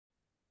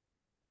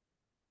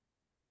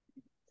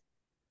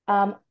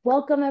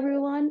Welcome,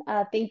 everyone.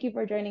 Thank you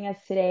for joining us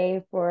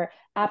today for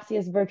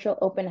APSIA's virtual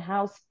open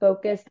house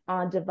focused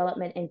on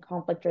development and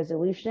conflict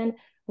resolution.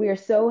 We are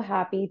so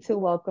happy to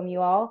welcome you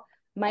all.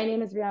 My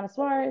name is Brianna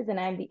Suarez, and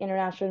I'm the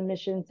International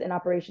Admissions and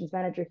Operations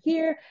Manager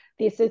here,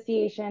 the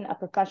Association of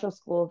Professional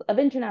Schools of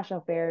International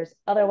Affairs,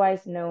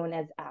 otherwise known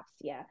as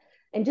APSIA.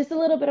 And just a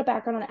little bit of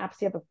background on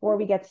APSIA before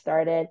we get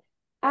started.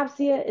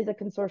 APSIA is a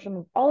consortium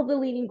of all of the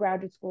leading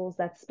graduate schools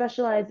that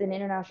specialize in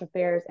international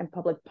affairs and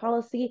public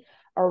policy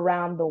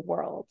around the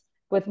world.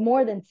 With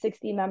more than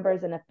 60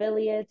 members and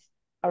affiliates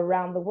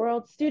around the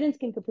world, students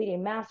can complete a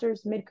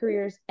master's,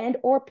 mid-careers, and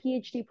or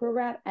PhD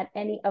program at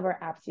any of our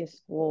APSIA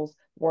schools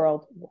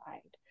worldwide.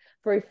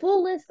 For a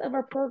full list of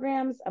our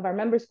programs, of our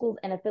member schools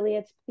and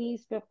affiliates,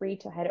 please feel free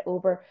to head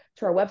over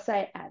to our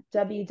website at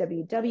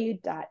www.apsia.org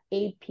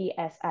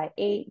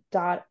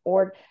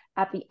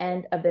at the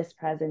end of this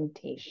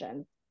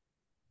presentation.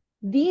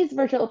 These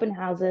virtual open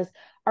houses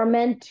are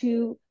meant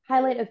to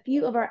highlight a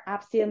few of our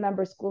APSIA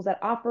member schools that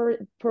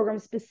offer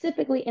programs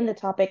specifically in the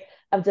topic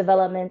of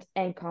development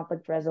and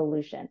conflict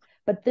resolution.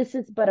 But this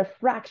is but a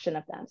fraction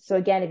of them. So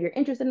again, if you're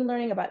interested in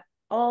learning about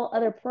all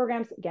other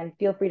programs, again,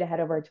 feel free to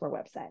head over to our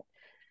website.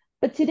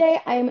 But today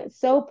I'm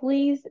so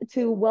pleased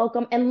to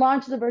welcome and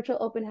launch the virtual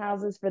open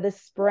houses for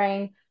this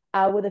spring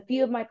with a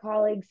few of my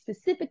colleagues,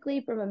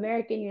 specifically from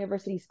American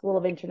University School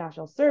of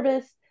International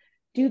Service,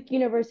 Duke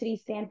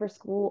University Sanford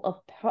School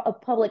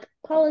of Public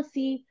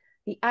Policy,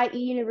 the IE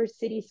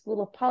University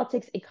School of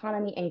Politics,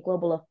 Economy, and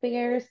Global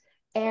Affairs,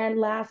 and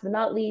last but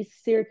not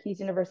least, Syracuse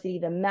University,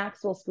 the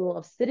Maxwell School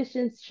of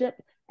Citizenship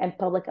and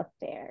Public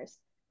Affairs.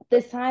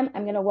 This time,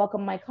 I'm going to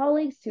welcome my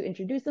colleagues to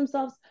introduce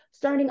themselves,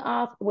 starting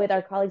off with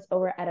our colleagues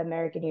over at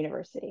American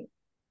University.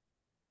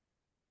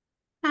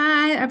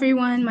 Hi,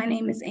 everyone. My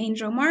name is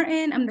Angel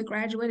Martin. I'm the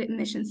Graduate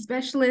Admissions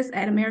Specialist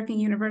at American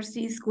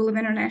University School of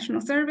International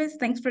Service.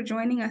 Thanks for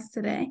joining us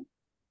today.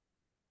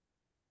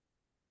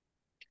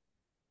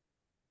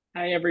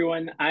 Hi,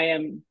 everyone. I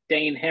am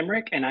Dane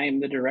Hemrick, and I am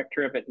the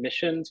Director of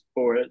Admissions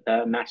for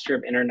the Master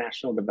of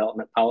International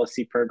Development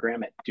Policy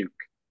program at Duke.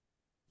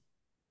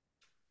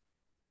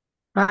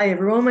 Hi,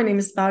 everyone. My name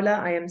is Paula.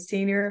 I am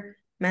Senior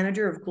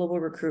Manager of Global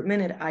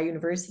Recruitment at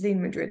iUniversity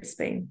in Madrid,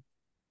 Spain.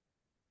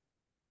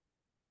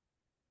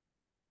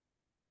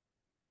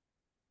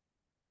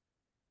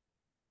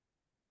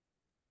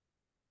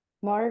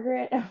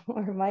 Margaret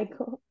or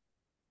Michael?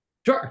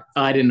 Sure.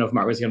 I didn't know if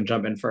Mark was going to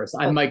jump in first.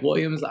 I'm Mike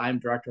Williams. I'm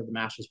Director of the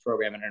Master's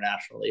Program in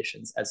International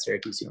Relations at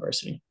Syracuse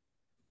University.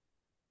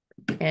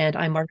 And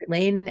I'm Margaret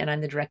Lane, and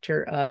I'm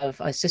the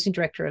Assistant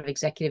Director of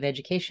Executive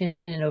Education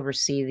and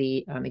oversee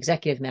the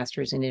Executive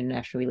Masters in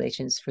International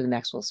Relations for the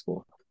Maxwell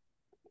School.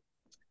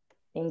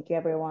 Thank you,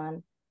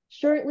 everyone.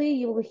 Shortly,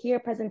 you will hear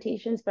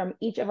presentations from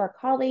each of our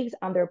colleagues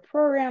on their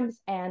programs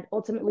and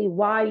ultimately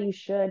why you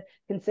should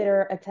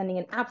consider attending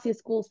an APSIA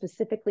school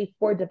specifically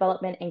for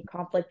development and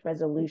conflict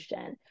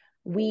resolution.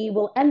 We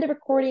will end the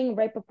recording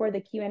right before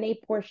the Q&A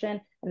portion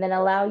and then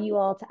allow you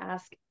all to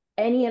ask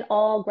any and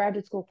all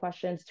graduate school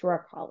questions to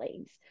our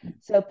colleagues.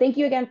 So thank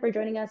you again for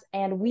joining us,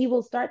 and we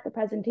will start the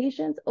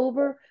presentations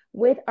over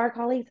with our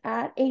colleagues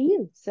at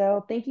AU.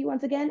 So thank you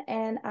once again,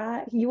 and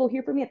you will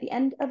hear from me at the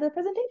end of the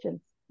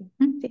presentations.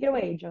 Take it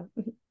away, Angel.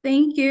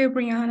 Thank you,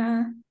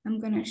 Brianna. I'm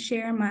going to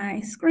share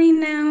my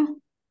screen now,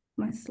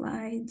 my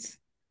slides.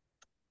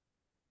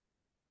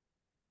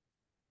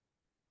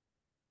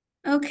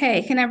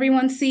 Okay, can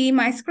everyone see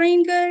my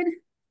screen good?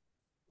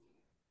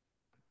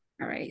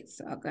 All right,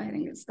 so I'll go ahead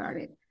and get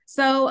started.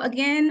 So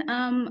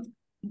again,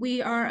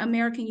 we are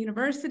American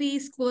University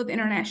School of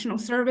International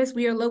Service.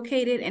 We are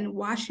located in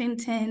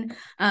Washington,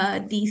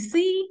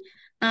 D.C.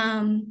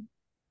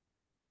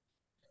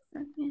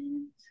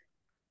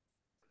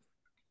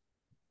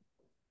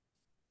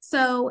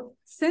 So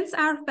since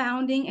our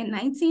founding in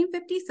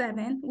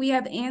 1957, we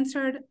have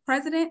answered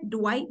President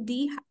Dwight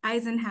D.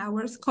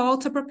 Eisenhower's call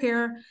to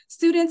prepare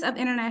students of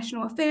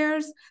international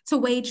affairs to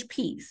wage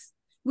peace.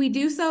 We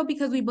do so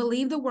because we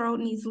believe the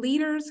world needs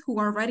leaders who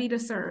are ready to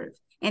serve.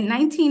 In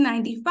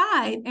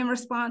 1995, in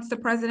response to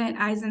President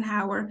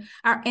Eisenhower,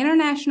 our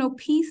International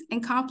Peace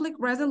and Conflict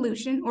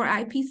Resolution, or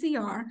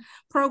IPCR,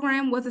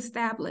 program was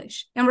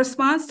established in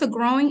response to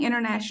growing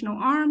international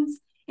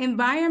arms,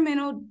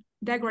 environmental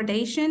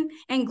degradation,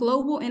 and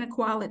global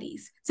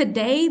inequalities.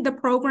 Today, the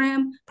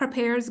program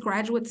prepares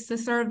graduates to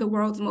serve the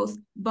world's most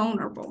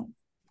vulnerable.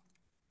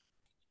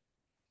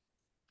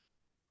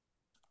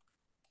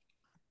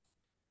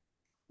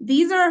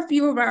 These are a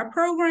few of our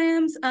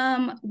programs.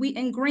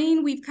 In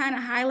green, we've kind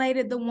of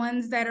highlighted the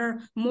ones that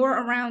are more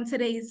around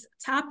today's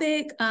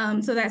topic.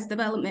 So that's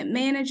development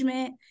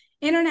management,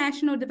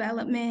 international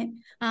development,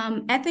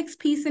 ethics,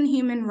 peace, and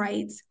human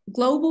rights,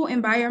 global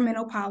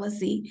environmental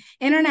policy,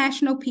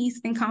 international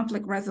peace and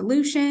conflict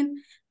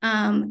resolution,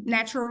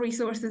 natural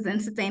resources and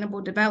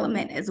sustainable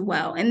development as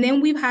well. And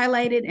then we've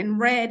highlighted in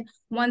red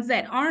ones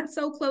that aren't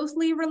so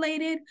closely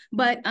related,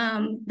 but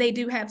they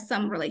do have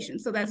some relation.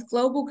 So that's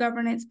global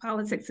governance,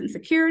 politics and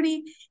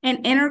security,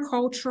 and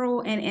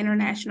intercultural and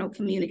international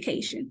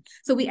communication.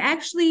 So we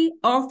actually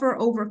offer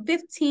over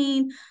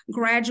 15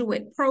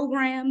 graduate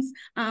programs.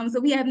 So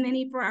we have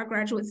many for our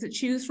graduates to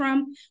choose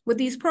from. With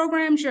these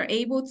programs, you're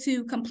able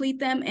to complete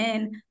them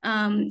in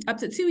up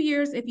to 2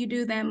 years if you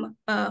do them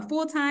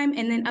full-time,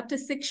 and then up to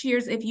 6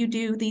 years if you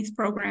do these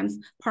programs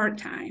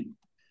part-time.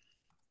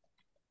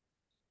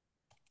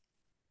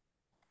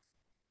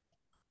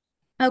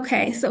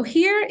 Okay, so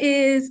here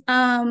is,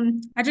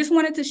 I just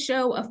wanted to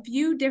show a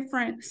few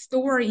different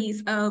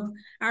stories of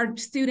our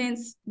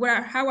students,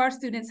 how our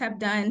students have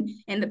done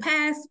in the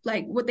past,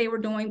 like what they were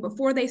doing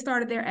before they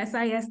started their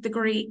SIS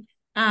degree,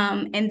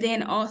 and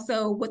then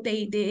also what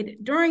they did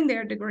during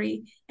their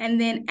degree,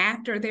 and then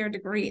after their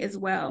degree as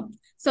well.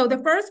 So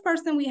the first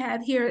person we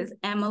have here is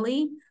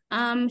Emily.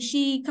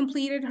 She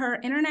completed her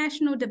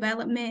international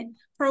development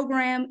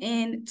program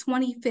in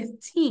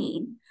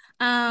 2015.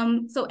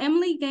 So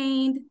Emily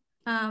gained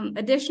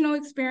additional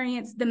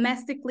experience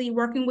domestically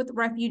working with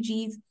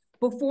refugees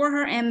before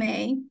her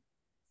MA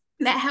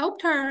that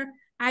helped her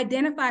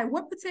identify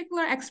what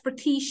particular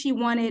expertise she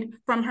wanted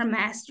from her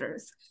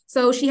master's.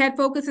 So she had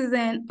focuses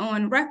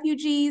on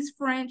refugees,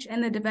 French,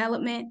 and the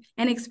development,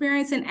 and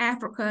experience in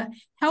Africa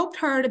helped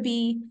her to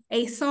be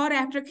a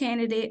sought-after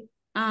candidate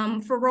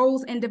for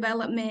roles in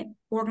development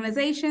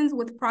organizations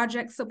with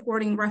projects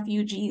supporting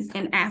refugees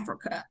in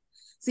Africa.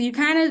 So you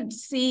kind of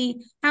see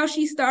how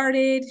she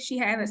started. She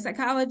had a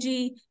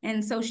psychology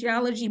and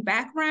sociology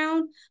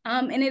background.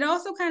 And it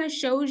also kind of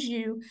shows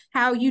you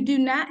how you do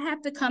not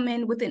have to come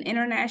in with an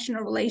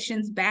international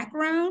relations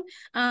background.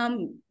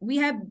 We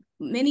have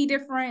many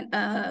different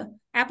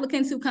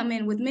applicants who come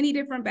in with many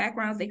different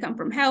backgrounds. They come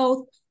from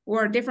health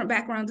or different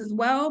backgrounds as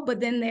well,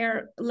 but then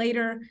they're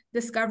later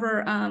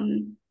discover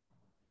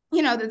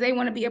that they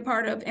want to be a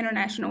part of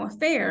international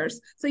affairs.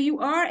 So you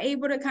are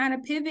able to kind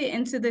of pivot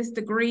into this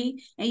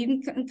degree, and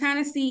you can kind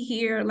of see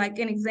here like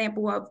an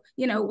example of,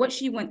 what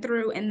she went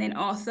through, and then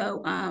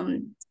also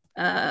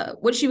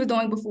what she was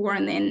doing before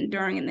and then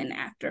during and then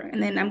after.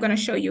 And then I'm going to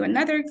show you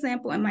another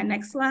example in my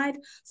next slide.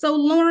 So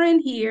Lauren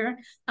here,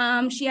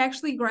 she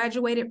actually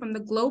graduated from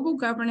the Global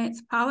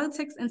Governance,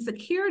 Politics and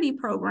Security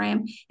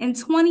program in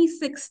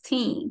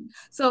 2016.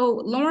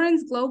 So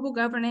Lauren's global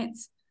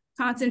governance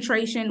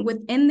concentration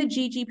within the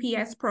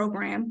GGPS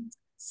program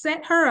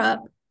set her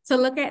up to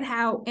look at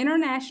how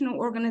international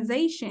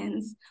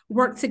organizations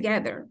work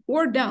together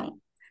or don't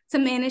to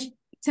manage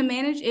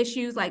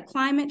issues like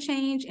climate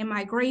change and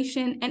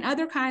migration and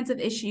other kinds of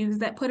issues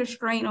that put a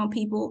strain on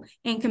people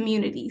and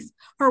communities.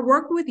 Her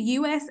work with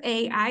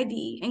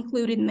USAID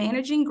included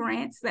managing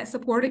grants that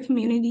supported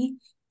community,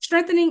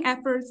 strengthening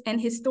efforts in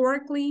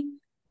historically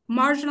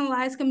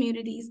marginalized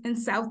communities in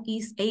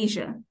Southeast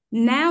Asia.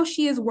 Now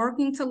she is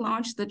working to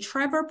launch the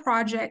Trevor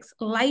Project's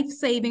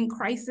life-saving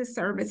crisis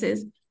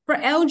services for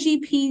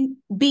LGBTQ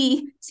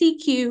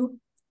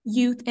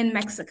youth in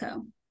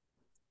Mexico.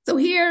 So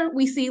here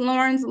we see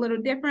Lauren's a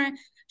little different.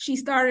 She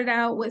started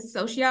out with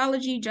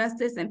sociology,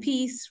 justice, and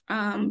peace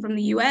from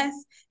the US.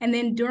 And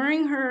then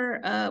during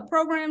her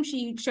program,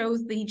 she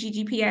chose the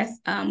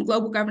GGPS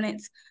Global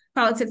Governance,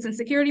 Politics and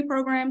Security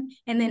program.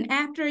 And then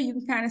after, you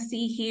can kind of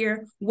see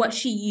here what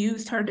she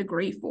used her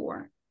degree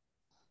for.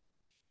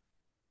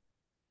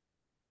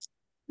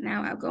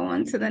 Now I'll go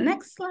on to the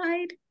next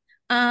slide.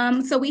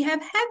 So we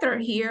have Heather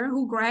here,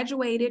 who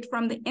graduated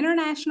from the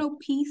International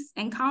Peace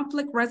and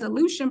Conflict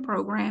Resolution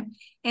Program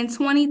in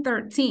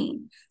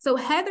 2013. So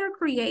Heather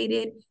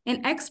created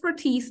an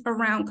expertise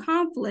around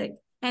conflict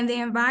and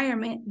the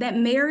environment that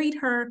married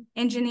her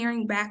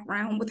engineering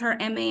background with her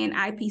MA in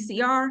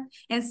IPCR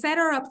and set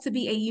her up to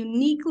be a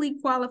uniquely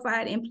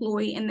qualified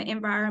employee in the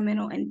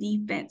environmental and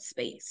defense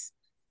space.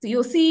 So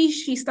you'll see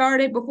she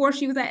started before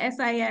she was at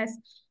SIS.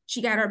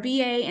 She got her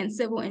BA in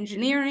civil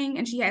engineering,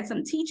 and she had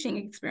some teaching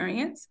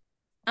experience.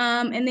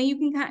 And then you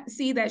can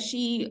see that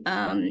she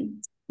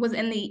was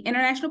in the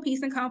International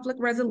Peace and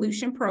Conflict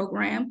Resolution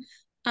Program.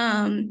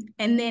 And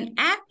then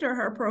after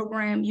her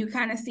program, you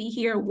kind of see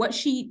here what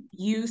she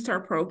used her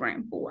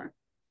program for.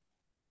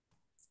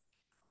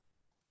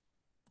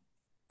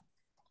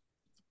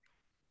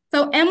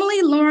 So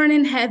Emily, Lauren,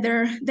 and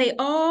Heather, they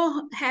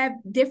all have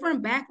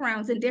different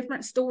backgrounds and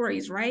different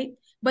stories, right?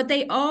 But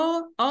they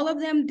all of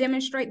them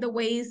demonstrate the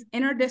ways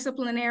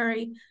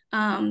interdisciplinary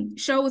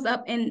shows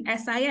up in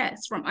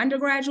SIS, from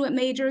undergraduate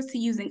majors to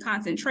using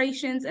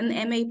concentrations in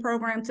the MA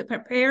program to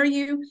prepare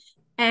you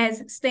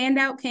as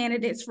standout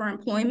candidates for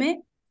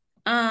employment,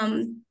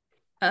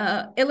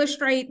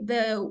 illustrate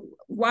the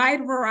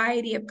wide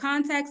variety of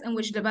contexts in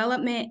which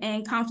development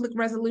and conflict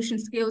resolution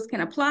skills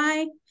can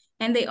apply,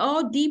 and they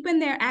all deepen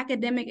their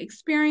academic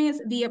experience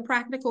via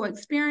practical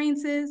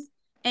experiences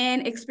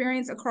and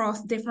experience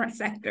across different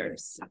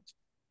sectors.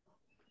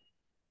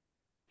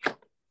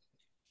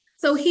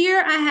 So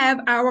here I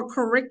have our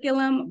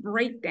curriculum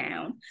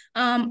breakdown.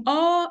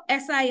 All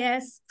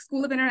SIS,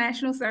 School of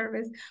International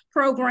Service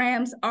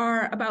programs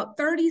are about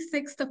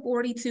 36 to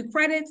 42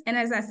 credits. And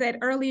as I said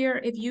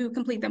earlier, if you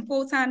complete them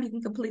full-time, you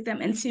can complete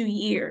them in 2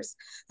 years.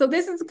 So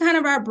this is kind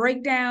of our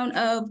breakdown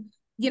of,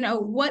 you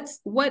know, what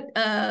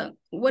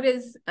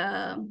is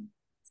a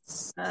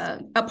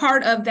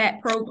part of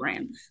that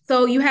program.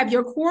 So you have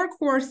your core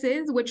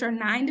courses, which are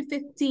 9 to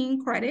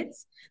 15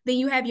 credits. Then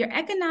you have your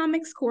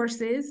economics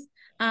courses,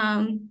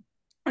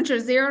 which are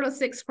 0 to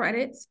 6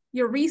 credits,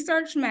 your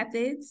research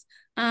methods,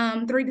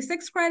 3 to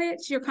 6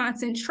 credits, your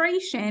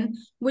concentration,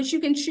 which you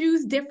can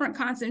choose different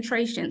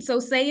concentrations. So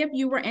say if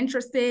you were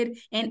interested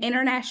in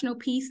international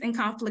peace and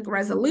conflict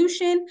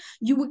resolution,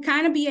 you would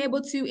kind of be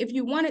able to, if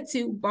you wanted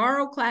to,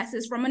 borrow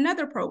classes from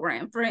another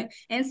program. For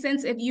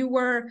instance, if you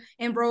were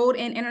enrolled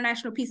in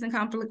international peace and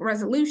conflict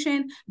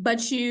resolution,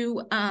 but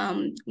you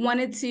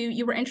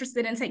you were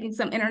interested in taking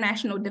some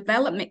international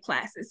development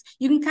classes,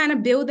 you can kind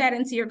of build that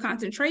into your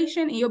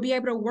concentration, and you'll be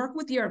able to work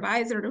with your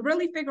advisor to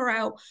really figure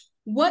out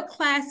what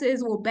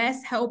classes will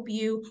best help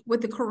you with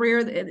the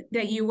career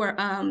that you were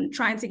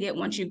trying to get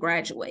once you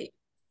graduate.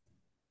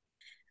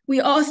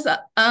 We also,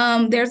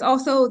 there's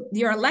also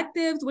your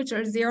electives, which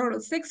are 0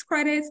 to 6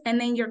 credits,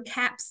 and then your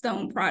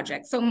capstone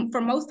project. So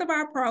for most of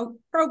our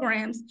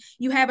programs,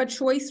 you have a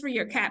choice for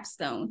your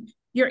capstone.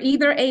 You're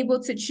either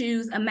able to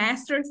choose a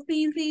master's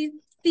thesis,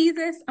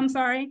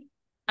 a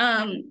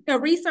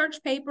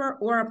research paper,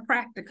 or a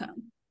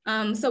practicum.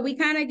 So we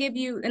kind of give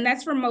you, and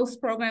that's for most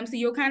programs, so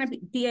you'll kind of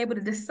be able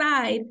to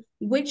decide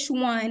which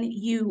one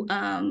you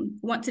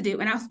want to do.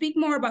 And I'll speak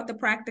more about the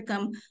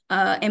practicum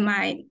in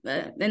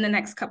the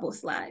next couple of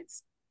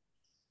slides.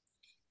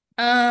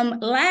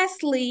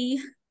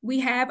 Lastly,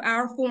 we have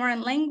our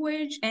foreign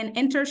language and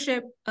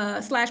internship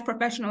 /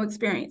 professional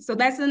experience. So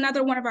that's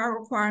another one of our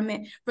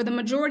requirements. For the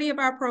majority of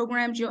our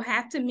programs, you'll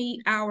have to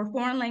meet our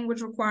foreign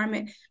language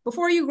requirement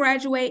before you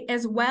graduate,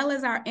 as well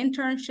as our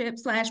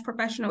internship /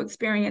 professional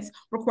experience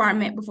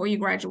requirement before you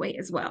graduate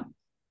as well.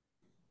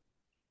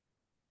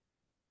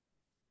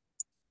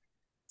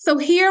 So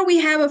here we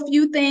have a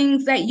few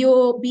things that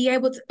you'll be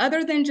able to,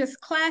 other than just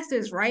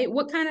classes, right?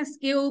 What kind of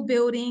skill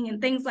building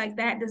and things like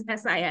that does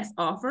SIS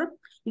offer?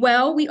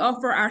 Well, we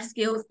offer our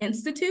skills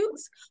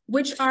institutes,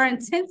 which are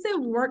intensive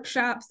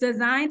workshops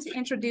designed to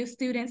introduce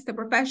students to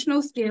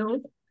professional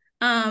skills.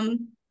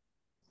 Designed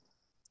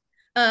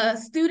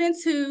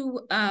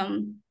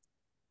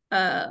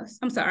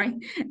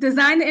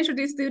to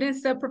introduce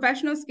students to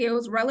professional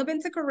skills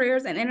relevant to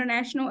careers and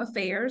international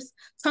affairs,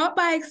 taught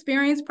by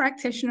experienced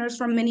practitioners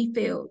from many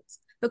fields.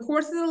 The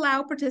courses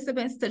allow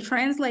participants to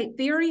translate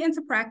theory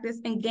into practice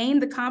and gain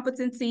the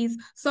competencies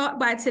sought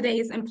by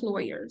today's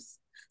employers.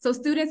 So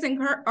students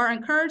are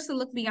encouraged to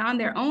look beyond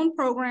their own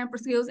program for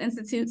skills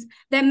institutes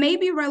that may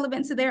be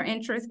relevant to their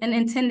interests and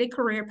intended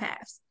career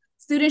paths.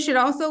 Students should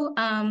also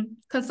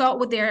consult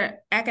with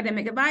their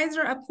academic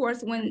advisor, of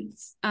course, when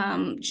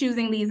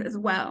choosing these as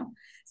well.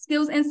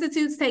 Skills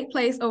institutes take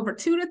place over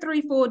 2 to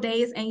 3 full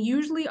days and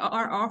usually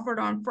are offered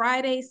on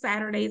Fridays,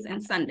 Saturdays,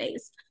 and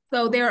Sundays.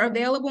 So they're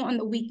available on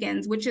the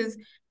weekends, which is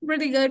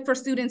really good for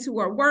students who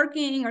are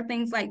working or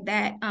things like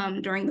that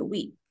during the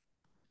week.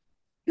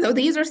 So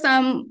these are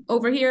some,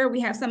 over here,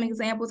 we have some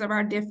examples of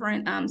our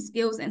different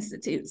skills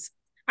institutes.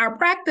 Our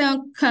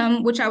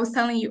practicum, which I was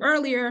telling you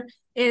earlier,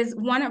 is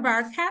one of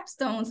our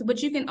capstones,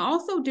 but you can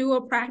also do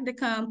a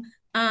practicum.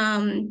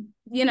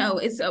 You know,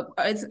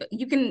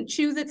 you can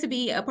choose it to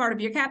be a part of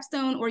your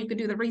capstone, or you could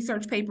do the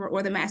research paper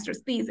or the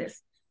master's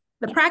thesis.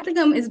 The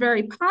practicum is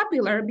very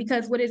popular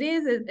because what it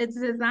is it's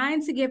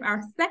designed to give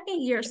our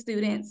second-year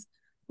students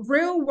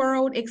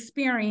real-world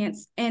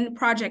experience in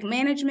project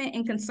management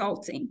and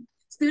consulting.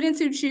 Students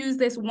who choose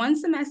this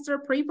one-semester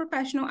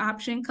pre-professional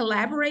option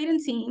collaborate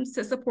in teams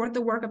to support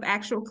the work of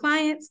actual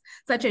clients,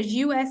 such as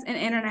U.S. and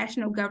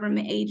international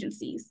government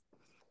agencies,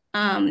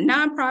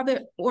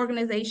 nonprofit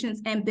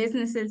organizations, and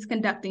businesses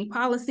conducting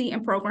policy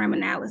and program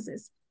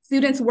analysis.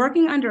 Students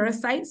working under a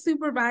site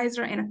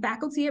supervisor and a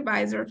faculty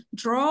advisor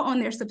draw on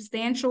their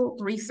substantial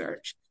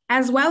research,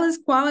 as well as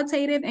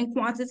qualitative and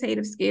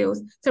quantitative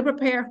skills to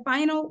prepare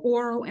final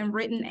oral and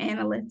written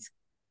analysis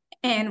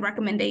and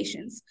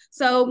recommendations.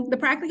 So the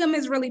practicum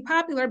is really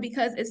popular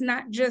because it's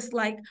not just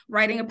like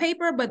writing a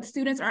paper, but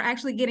students are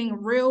actually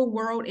getting real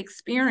world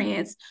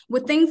experience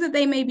with things that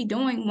they may be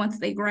doing once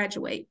they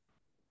graduate.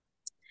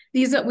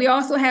 We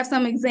also have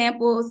some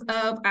examples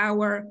of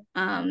our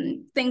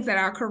things that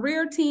our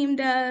career team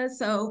does.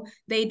 So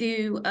they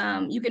do,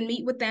 you can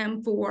meet with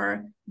them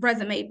for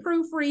resume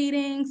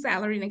proofreading,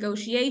 salary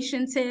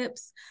negotiation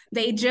tips.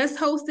 They just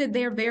hosted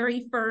their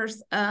very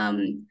first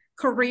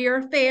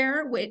career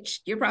fair,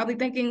 which you're probably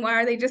thinking, why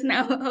are they just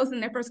now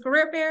hosting their first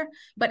career fair?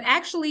 But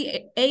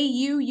actually,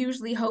 AU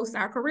usually hosts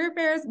our career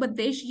fairs, but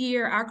this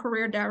year our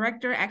career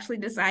director actually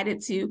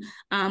decided to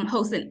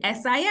host an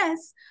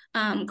SIS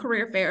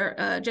career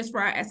fair just for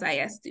our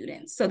SIS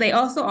students. So they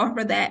also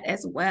offer that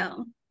as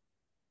well.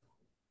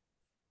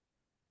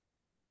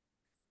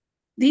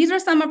 These are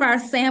some of our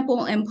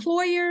sample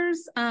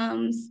employers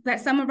that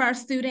some of our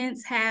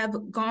students have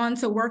gone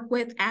to work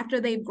with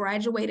after they've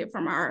graduated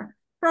from our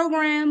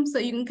program. So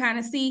you can kind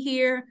of see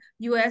here,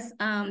 U.S.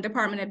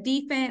 Department of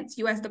Defense,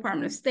 U.S.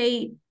 Department of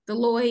State,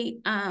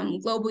 Deloitte,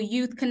 Global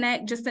Youth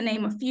Connect, just to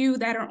name a few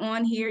that are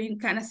on here. You can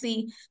kind of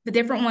see the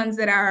different ones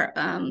that our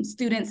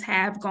students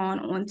have gone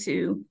on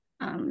to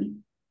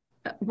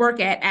work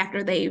at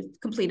after they've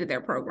completed their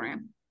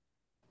program.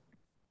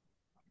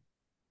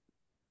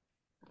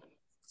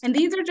 And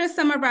these are just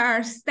some of our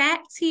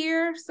stats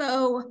here.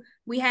 So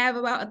we have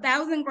about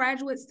 1,000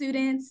 graduate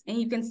students, and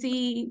you can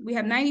see we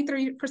have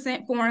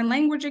 93% foreign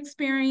language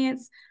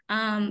experience,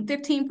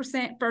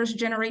 15% first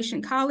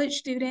generation college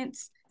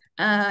students,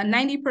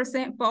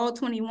 90% fall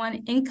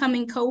 21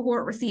 incoming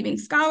cohort receiving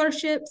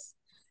scholarships,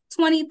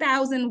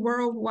 20,000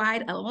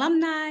 worldwide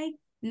alumni,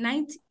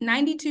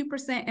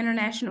 92%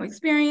 international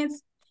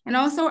experience. And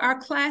also our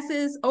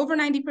classes, over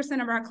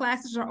 90% of our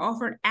classes are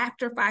offered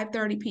after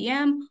 5:30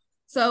 p.m.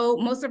 So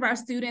most of our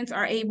students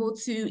are able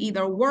to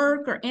either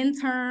work or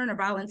intern or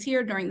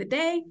volunteer during the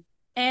day.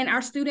 And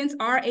our students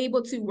are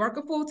able to work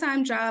a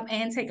full-time job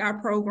and take our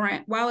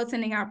program while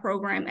attending our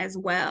program as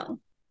well.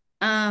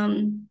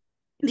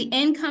 The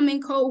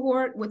incoming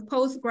cohort with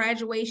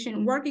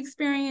post-graduation work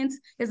experience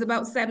is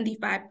about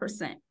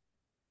 75%.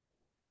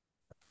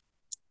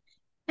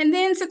 And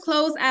then to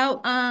close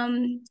out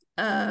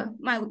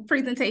my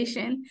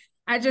presentation,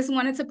 I just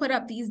wanted to put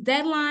up these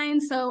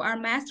deadlines. So our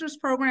master's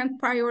program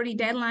priority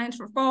deadlines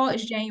for fall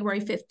is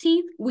January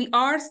 15th. We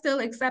are still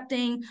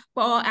accepting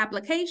fall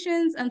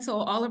applications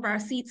until all of our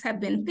seats have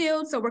been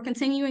filled. So we're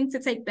continuing to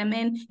take them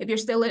in if you're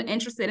still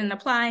interested in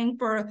applying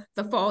for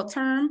the fall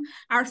term.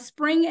 Our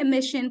spring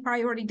admission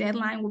priority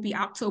deadline will be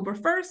October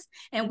 1st,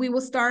 and we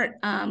will start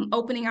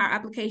opening our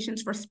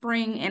applications for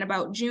spring in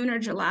about June or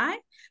July.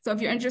 So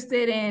if you're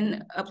interested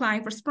in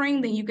applying for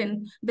spring, then you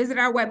can visit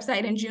our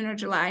website in June or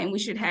July, and we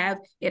should have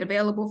it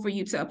available for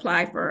you to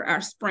apply for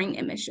our spring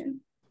admission.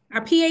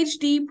 Our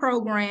PhD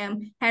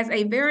program has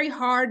a very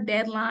hard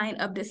deadline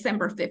of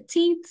December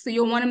 15th. So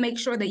you'll want to make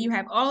sure that you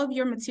have all of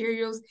your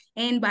materials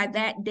in by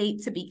that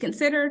date to be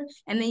considered.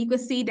 And then you can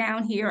see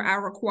down here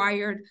our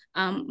required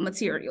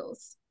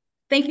materials.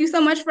 Thank you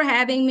so much for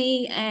having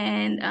me.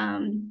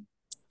 And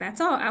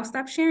that's all. I'll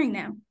stop sharing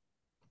now.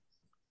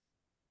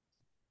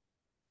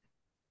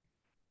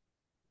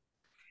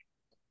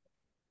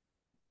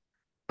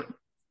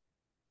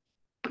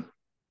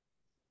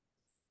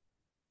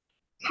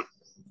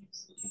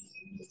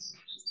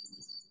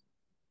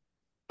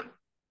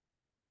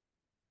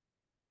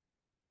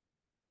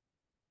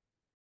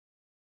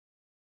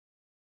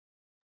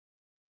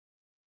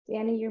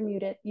 Danny, you're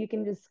muted. You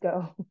can just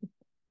go.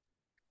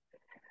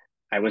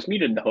 I was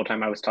muted the whole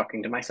time I was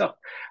talking to myself.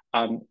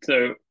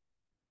 So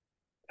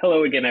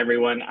hello again,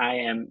 everyone. I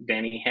am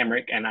Danny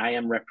Hamrick, and I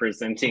am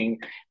representing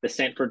the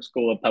Sanford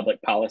School of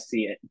Public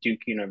Policy at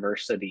Duke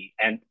University.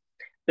 And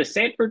the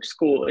Sanford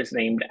School is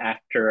named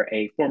after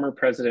a former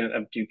president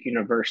of Duke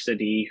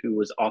University who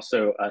was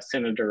also a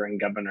senator and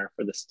governor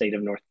for the state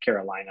of North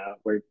Carolina,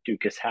 where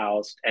Duke is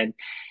housed. And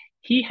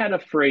he had a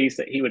phrase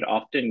that he would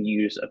often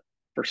use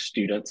for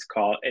students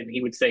and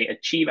he would say,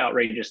 achieve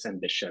outrageous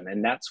ambition.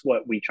 And that's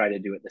what we try to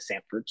do at the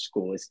Sanford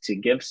School, is to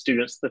give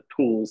students the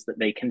tools that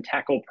they can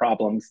tackle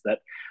problems that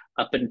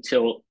up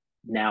until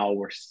now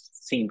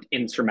seemed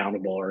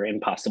insurmountable or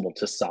impossible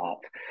to solve.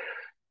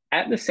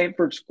 At the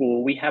Sanford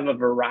School, we have a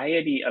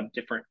variety of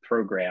different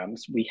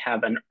programs. We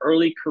have an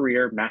early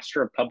career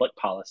Master of Public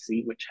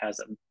Policy, which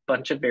has a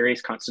bunch of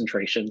various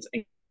concentrations,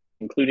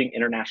 including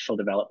international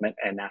development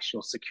and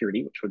national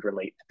security, which would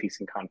relate to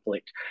peace and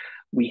conflict.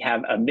 We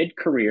have a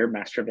mid-career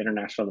Master of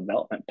International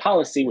Development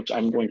Policy, which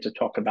I'm going to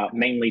talk about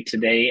mainly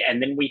today.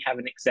 And then we have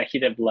an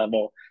executive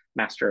level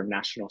Master of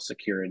National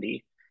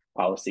Security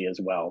Policy as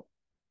well.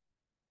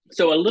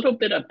 So a little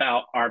bit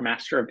about our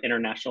Master of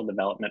International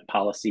Development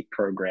Policy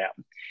program.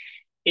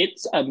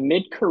 It's a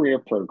mid-career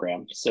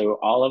program, so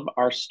all of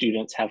our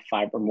students have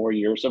 5 or more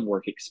years of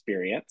work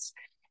experience,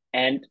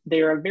 and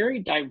they're a very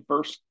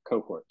diverse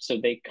cohort. So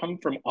they come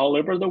from all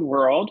over the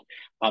world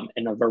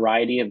in a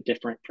variety of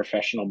different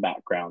professional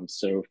backgrounds.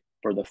 So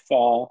for the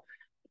fall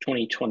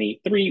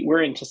 2023,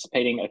 we're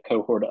anticipating a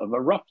cohort of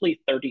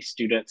roughly 30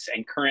 students,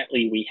 and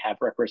currently we have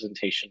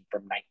representation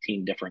from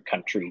 19 different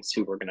countries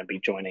who are going to be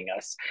joining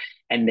us.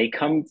 And they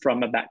come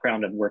from a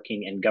background of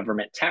working in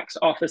government tax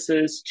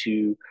offices,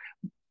 to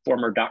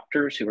former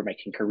doctors who are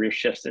making career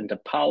shifts into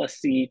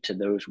policy, to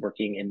those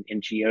working in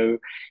NGO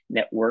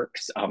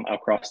networks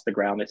across the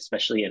ground,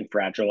 especially in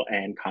fragile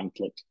and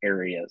conflict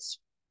areas.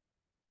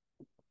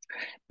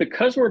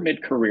 Because we're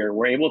mid-career,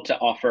 we're able to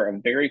offer a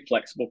very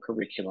flexible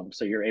curriculum,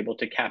 so you're able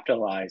to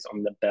capitalize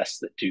on the best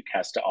that Duke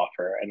has to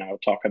offer, and I'll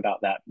talk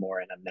about that more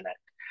in a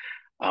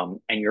minute.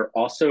 And you're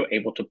also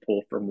able to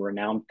pull from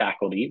renowned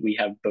faculty. We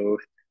have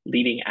both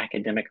leading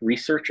academic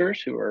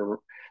researchers who are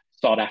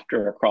sought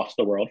after across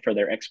the world for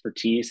their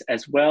expertise,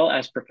 as well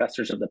as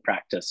professors of the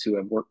practice who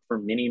have worked for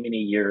many, many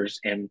years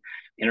in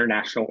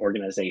international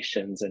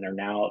organizations and are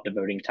now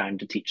devoting time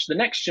to teach the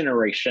next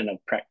generation of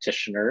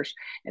practitioners.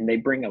 And they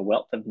bring a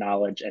wealth of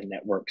knowledge and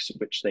networks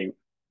which they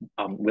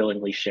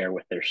willingly share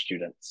with their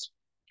students.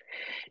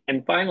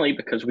 And finally,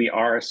 because we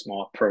are a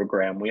small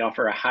program, we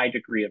offer a high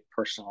degree of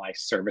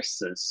personalized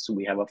services. So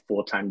we have a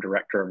full-time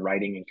director of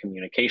writing and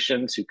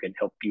communications who can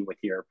help you with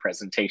your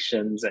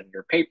presentations and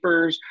your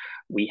papers.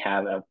 We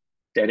have a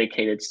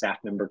dedicated staff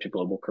member to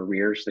global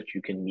careers that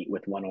you can meet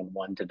with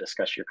one-on-one to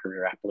discuss your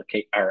career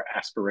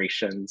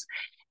aspirations.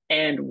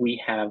 And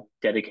we have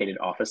dedicated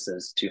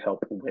offices to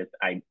help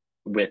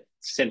with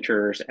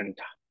centers and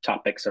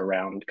topics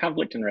around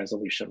conflict and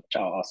resolution, which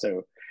I'll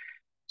also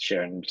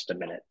share in just a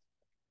minute.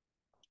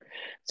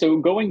 So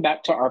going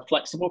back to our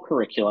flexible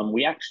curriculum,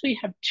 we actually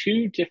have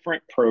two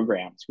different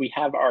programs. We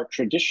have our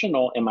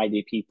traditional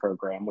MIDP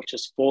program, which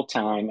is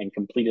full-time and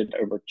completed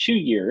over 2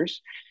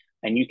 years.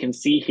 And you can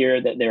see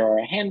here that there are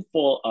a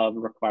handful of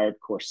required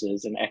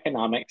courses in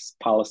economics,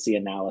 policy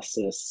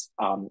analysis,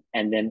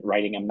 and then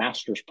writing a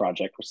master's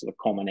project, which is the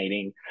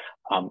culminating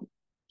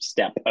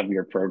step of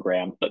your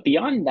program. But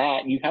beyond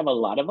that, you have a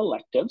lot of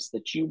electives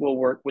that you will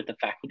work with a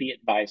faculty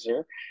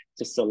advisor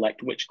to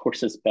select which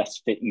courses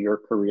best fit your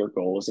career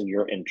goals and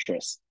your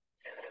interests.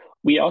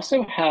 We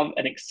also have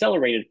an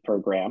accelerated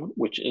program,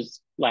 which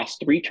lasts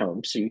 3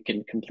 terms, so you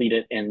can complete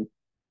it in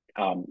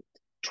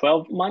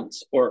 12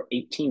 months or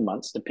 18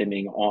 months,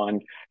 depending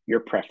on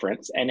your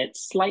preference. And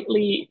it's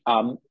slightly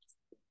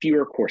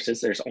fewer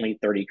courses. There's only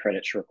 30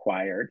 credits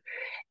required.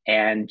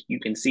 And you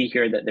can see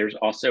here that there's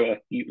also a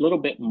little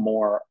bit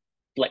more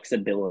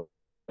flexibility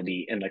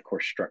in the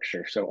course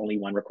structure. So only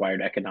one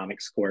required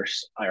economics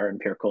course. Our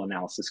empirical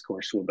analysis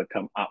course will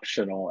become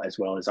optional, as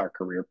well as our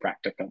career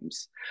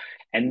practicums.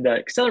 And the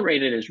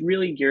accelerated is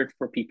really geared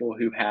for people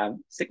who have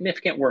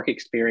significant work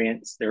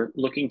experience. They're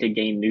looking to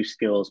gain new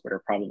skills, but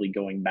are probably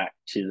going back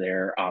to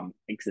their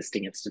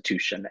existing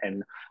institution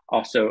and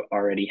also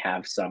already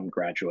have some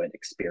graduate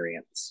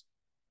experience.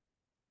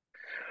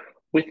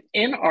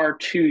 Within our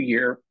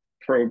 2-year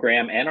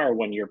program and our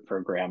 1-year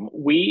program,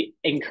 we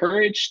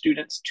encourage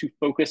students to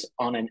focus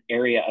on an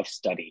area of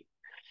study.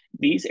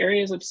 These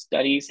areas of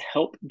studies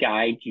help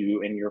guide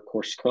you in your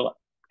course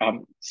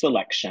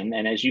selection.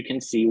 And as you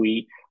can see,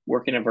 we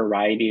work in a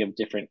variety of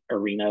different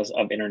arenas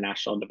of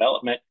international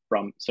development,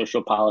 from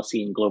social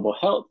policy and global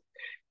health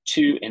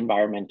to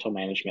environmental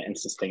management and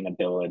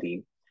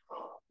sustainability.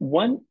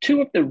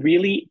 2 of the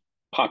really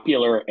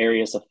popular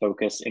areas of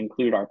focus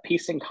include our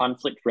peace and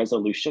conflict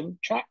resolution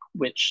track,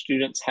 which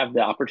students have the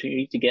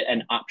opportunity to get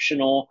an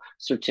optional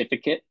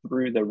certificate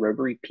through the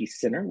Rotary Peace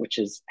Center, which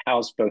is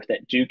housed both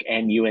at Duke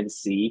and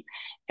UNC,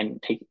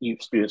 and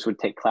students would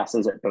take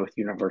classes at both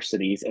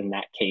universities in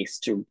that case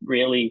to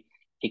really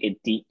take a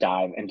deep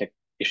dive into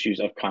issues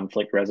of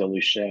conflict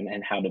resolution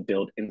and how to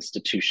build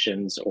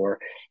institutions or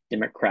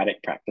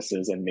democratic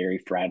practices in very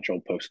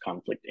fragile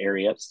post-conflict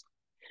areas.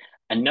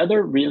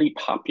 Another really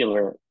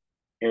popular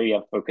area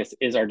of focus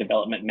is our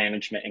development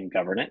management and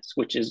governance,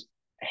 which is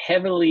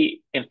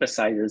heavily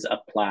emphasizes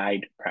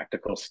applied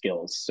practical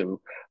skills. So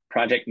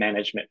project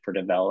management for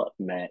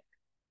development,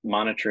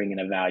 monitoring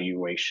and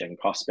evaluation,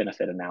 cost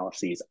benefit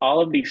analyses, all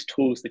of these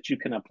tools that you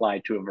can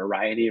apply to a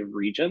variety of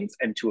regions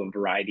and to a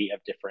variety of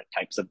different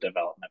types of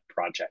development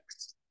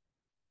projects.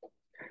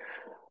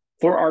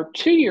 For our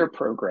 2-year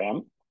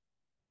program,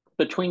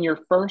 between your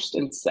 1st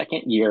and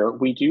 2nd year,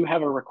 we do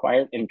have a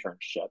required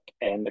internship,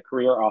 and the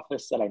career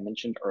office that I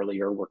mentioned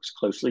earlier works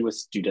closely with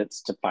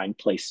students to find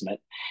placement.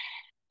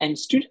 And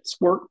students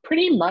work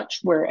pretty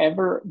much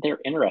wherever they're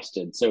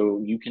interested. So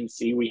you can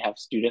see we have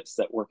students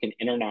that work in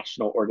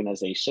international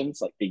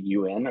organizations like the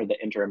UN or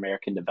the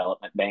Inter-American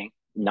Development Bank,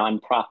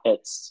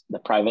 nonprofits, the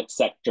private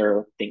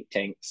sector, think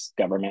tanks,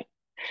 government.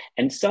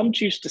 And some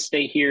choose to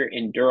stay here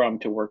in Durham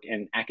to work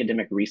in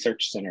academic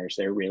research centers.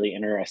 They're really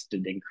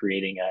interested in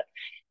creating a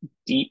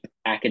deep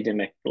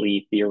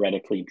academically,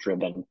 theoretically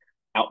driven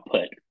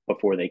output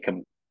before they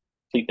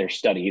complete their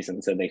studies.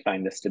 And so they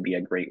find this to be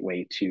a great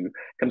way to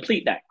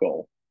complete that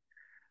goal.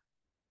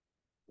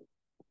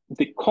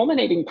 The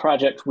culminating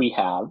project we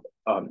have,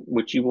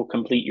 which you will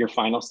complete your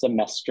final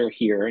semester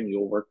here, and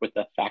you'll work with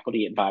a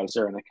faculty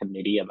advisor and a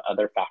committee of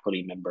other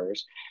faculty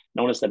members,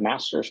 known as the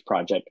master's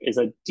project, is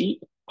a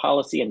deep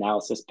policy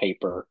analysis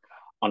paper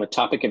on a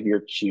topic of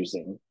your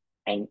choosing.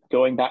 And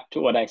going back to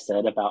what I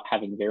said about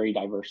having very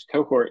diverse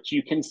cohorts,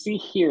 you can see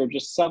here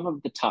just some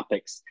of the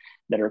topics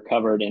that are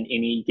covered in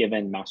any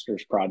given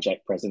master's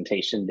project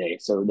presentation day.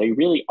 So they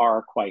really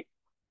are quite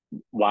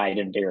wide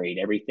and varied,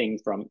 everything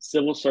from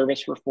civil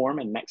service reform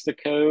in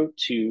Mexico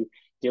to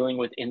dealing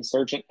with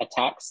insurgent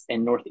attacks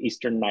in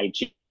northeastern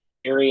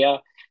Nigeria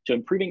to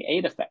improving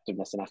aid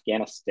effectiveness in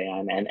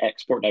Afghanistan and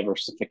export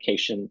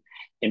diversification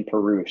in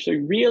Peru. So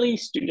really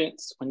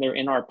students, when they're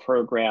in our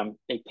program,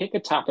 they pick a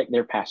topic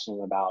they're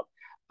passionate about,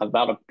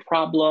 about a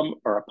problem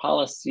or a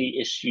policy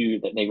issue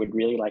that they would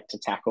really like to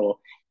tackle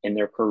in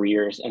their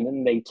careers. And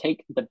then they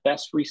take the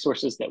best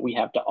resources that we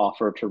have to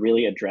offer to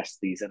really address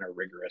these in a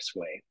rigorous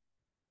way.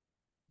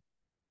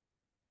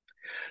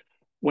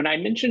 When I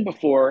mentioned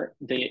before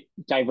the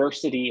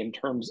diversity in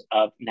terms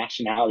of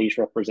nationalities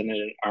represented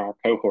in our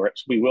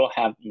cohorts, we will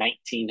have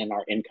 19 in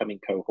our incoming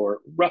cohort,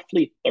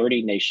 roughly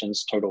 30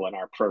 nations total in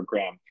our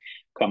program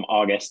come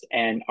August.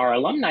 And our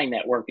alumni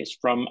network is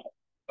from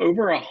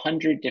over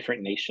 100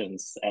 different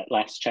nations. At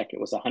last check, it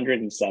was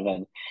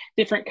 107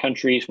 different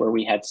countries where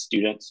we had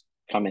students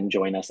come and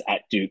join us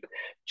at Duke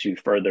to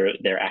further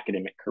their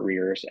academic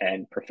careers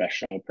and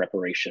professional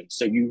preparation.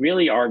 So you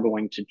really are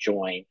going to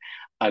join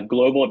a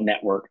global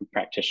network of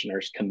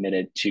practitioners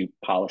committed to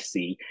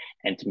policy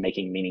and to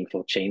making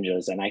meaningful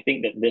changes. And I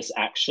think that this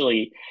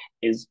actually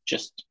is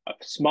just a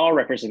small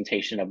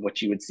representation of what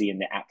you would see in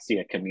the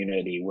APSIA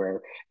community,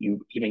 where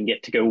you even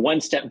get to go one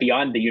step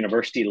beyond the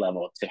university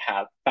level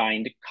to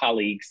find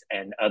colleagues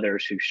and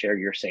others who share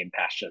your same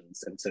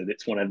passions. And so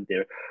that's one of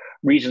the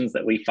reasons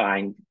that we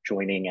find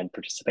joining and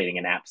participating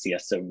in APSIA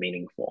so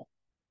meaningful.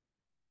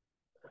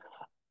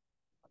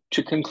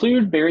 To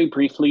conclude very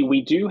briefly,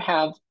 we do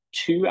have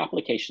 2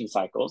 application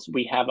cycles.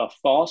 We have a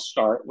fall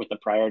start with a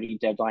priority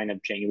deadline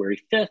of January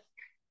 5th,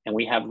 and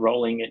we have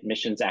rolling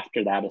admissions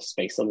after that as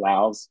space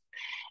allows,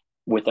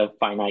 with a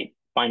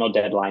final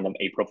deadline of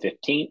April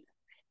 15th.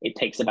 It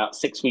takes about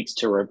 6 weeks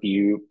to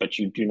review, but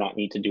you do not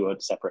need to do a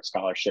separate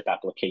scholarship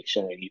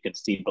application, and you can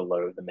see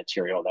below the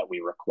material that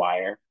we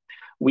require.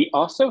 We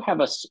also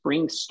have a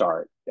spring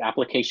start. The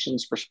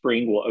applications for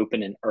spring will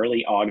open in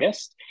early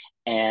August,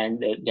 and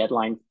the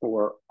deadline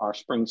for our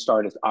spring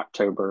start is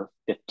October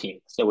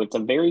 15th. So it's a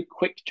very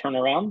quick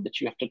turnaround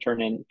that you have to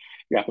turn in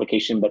your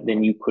application, but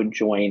then you could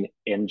join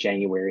in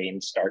January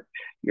and start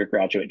your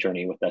graduate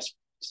journey with us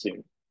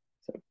soon.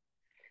 So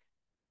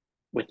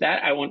with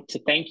that, I want to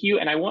thank you,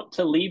 and I want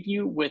to leave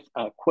you with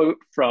a quote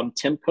from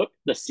Tim Cook,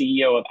 the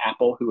CEO of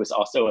Apple, who is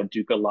also a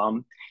Duke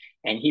alum.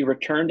 And he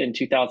returned in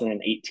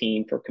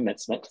 2018 for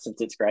commencement.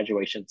 Since it's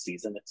graduation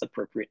season, it's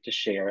appropriate to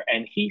share.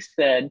 And he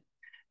said,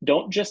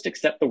 "Don't just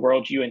accept the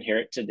world you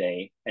inherit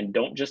today, and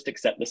don't just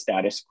accept the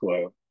status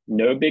quo.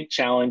 No big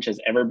challenge has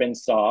ever been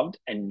solved,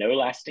 and no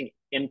lasting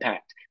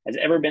impact has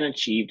ever been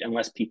achieved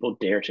unless people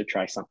dare to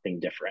try something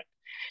different."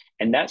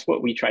 And that's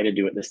what we try to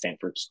do at the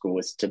Sanford School,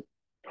 is to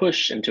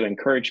push and to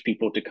encourage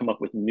people to come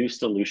up with new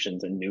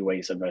solutions and new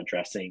ways of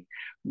addressing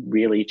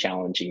really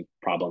challenging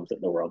problems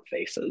that the world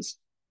faces.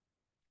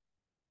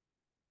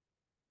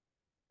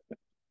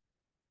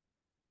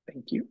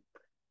 Thank you.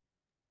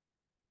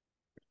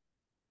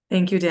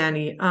 Thank you,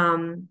 Danny.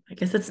 I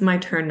guess it's my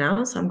turn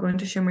now, so I'm going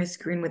to share my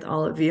screen with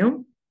all of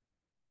you.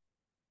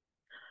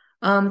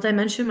 As I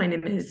mentioned, my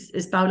name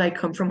is Paula. I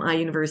come from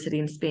University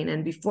in Spain.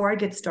 And before I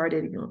get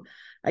started,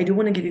 I do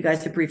want to give you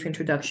guys a brief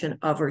introduction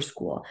of our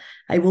school.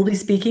 I will be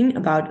speaking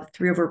about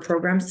 3 of our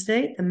programs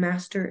today: the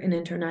Master in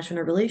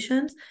International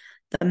Relations,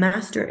 the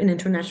Master in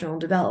International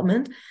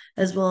Development,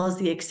 as well as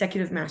the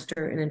Executive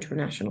Master in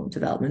International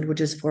Development, which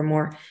is for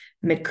more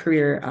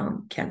mid-career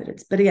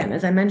candidates. But again,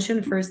 as I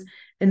mentioned, first,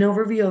 an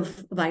overview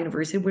of our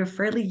university. We're a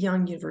fairly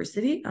young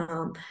university.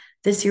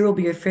 This year will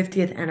be our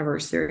 50th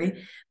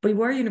anniversary, but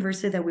we're a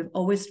university that we've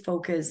always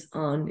focused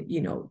on,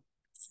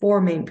 4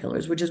 main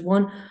pillars, which is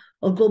 1,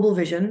 a global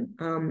vision.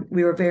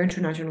 We are a very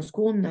international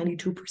school.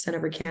 92%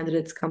 of our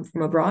candidates come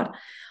from abroad.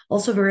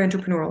 Also very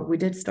entrepreneurial. We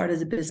did start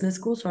as a business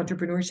school, so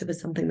entrepreneurship is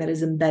something that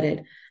is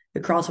embedded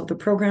across all the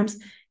programs.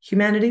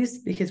 Humanities,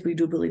 because we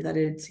do believe that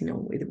it's,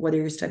 whether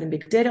you're studying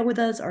big data with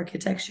us,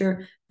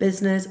 architecture,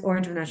 business, or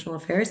international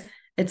affairs,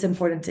 it's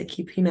important to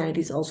keep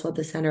humanities also at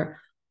the center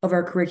of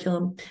our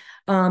curriculum,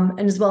 and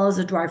as well as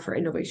a drive for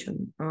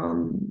innovation.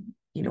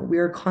 We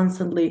are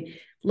constantly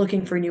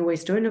looking for new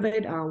ways to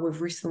innovate.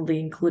 We've recently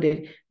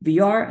included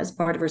VR as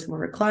part of some of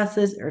our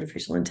classes,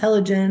 artificial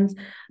intelligence.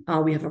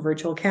 We have a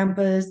virtual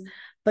campus,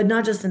 but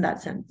not just in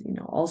that sense,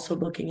 also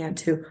looking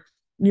into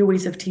new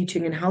ways of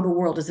teaching and how the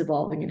world is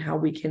evolving and how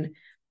we can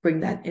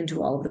bring that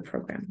into all of the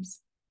programs.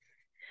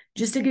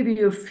 Just to give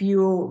you a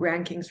few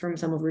rankings from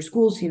some of our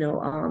schools,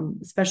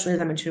 especially as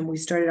I mentioned, we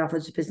started off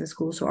as a business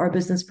school. So our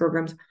business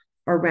programs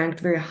are ranked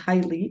very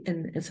highly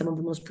in some of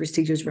the most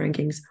prestigious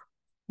rankings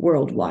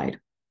worldwide.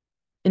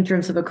 In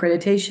terms of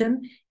accreditation,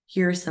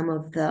 here are some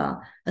of the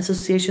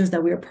associations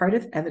that we are part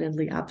of,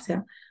 evidently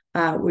APSIA,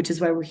 which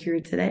is why we're here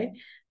today.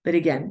 But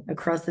again,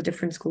 across the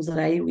different schools at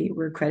IE,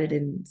 we're accredited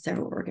in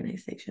several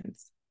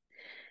organizations.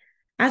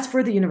 As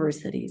for the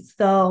universities,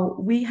 so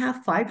we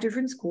have 5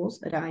 different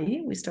schools at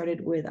IE. We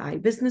started with IE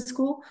Business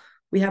School.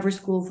 We have our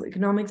School of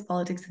Economics,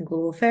 Politics, and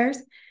Global Affairs.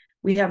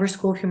 We have our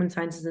School of Human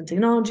Sciences and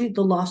Technology,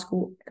 the Law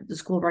School, the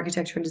School of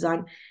Architecture and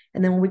Design,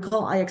 and then what we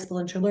call IE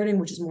Exponential Learning,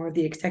 which is more of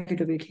the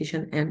executive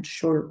education and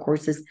shorter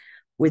courses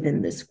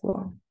within this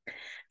school.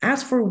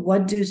 As for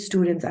what do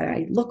students at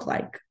IE look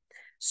like?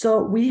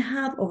 So we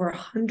have over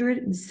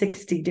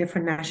 160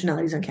 different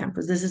nationalities on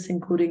campus. This is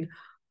including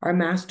our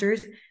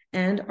master's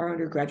and our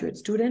undergraduate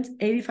students,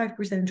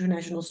 85%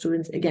 international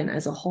students, again,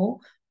 as a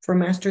whole, For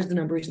masters, the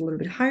number is a little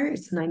bit higher.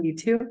 It's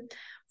 92.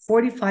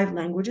 45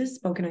 languages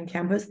spoken on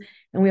campus,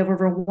 and we have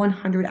over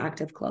 100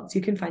 active clubs.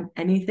 You can find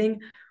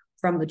anything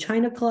from the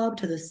China club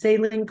to the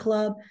sailing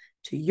club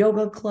to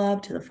yoga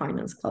club to the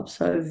finance club.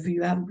 So if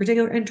you have a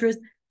particular interest,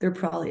 there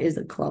probably is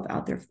a club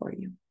out there for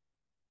you.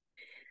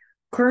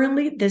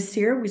 Currently, this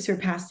year, we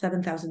surpassed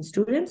 7,000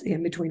 students,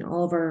 again, between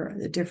all of our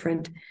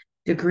different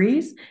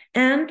degrees.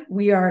 And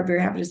we are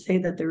very happy to say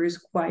that there is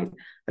quite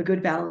a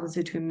good balance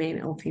between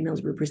male and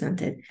females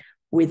represented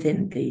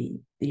within the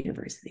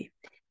university.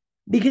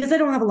 Because I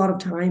don't have a lot of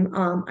time,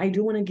 I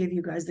do want to give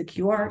you guys the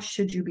QR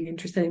should you be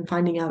interested in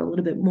finding out a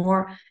little bit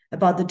more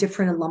about the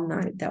different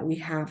alumni that we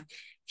have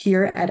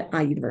here at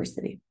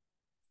iUniversity.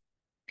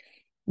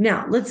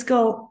 Now, let's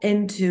go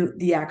into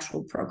the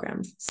actual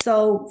programs.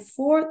 So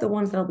for the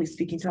ones that I'll be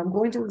speaking to, I'm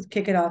going to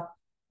kick it off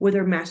with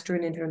our Master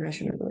in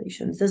International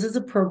Relations. This is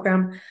a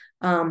program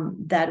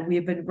that we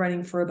have been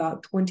running for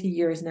about 20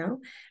 years now.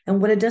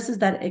 And what it does is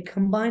that it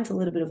combines a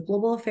little bit of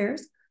global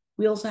affairs.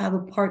 We also have a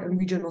part on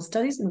regional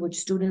studies in which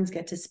students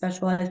get to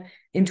specialize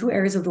in 2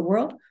 areas of the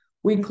world.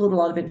 We include a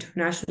lot of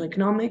international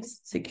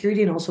economics,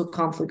 security, and also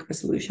conflict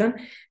resolution.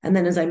 And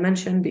then, as I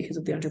mentioned, because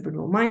of the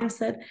entrepreneurial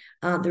mindset,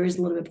 there is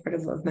a little bit part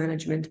of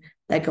management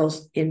that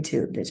goes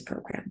into this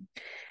program.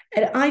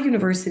 At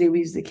iUniversity, we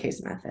use the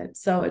case method.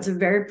 So it's a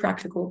very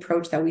practical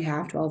approach that we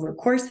have to all of our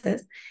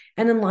courses.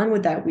 And in line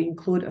with that, we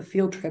include a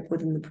field trip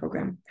within the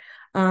program.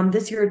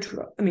 This year,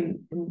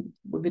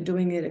 we've been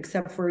doing it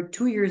except for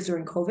 2 years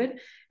during COVID.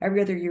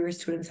 Every other year,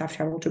 students have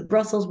traveled to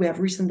Brussels. We have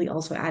recently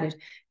also added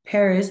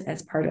Paris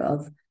as part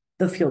of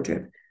the field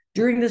trip.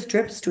 During this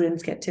trip,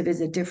 students get to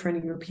visit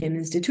different European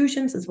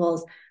institutions as well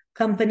as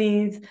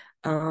companies.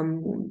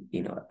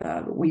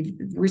 We've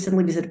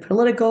recently visited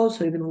Politico,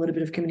 so even a little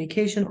bit of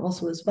communication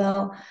also as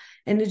well.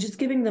 And it's just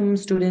giving them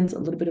students a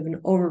little bit of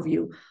an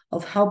overview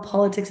of how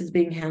politics is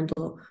being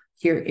handled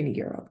here in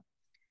Europe.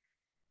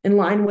 In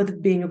line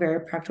with being a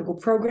very practical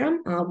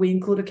program, we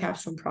include a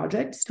capstone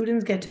project.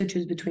 Students get to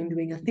choose between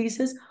doing a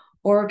thesis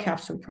or a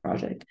capstone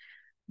project.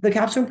 The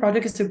capstone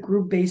project is a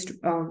group-based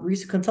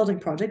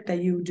consulting project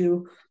that you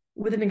do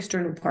with an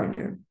external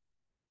partner.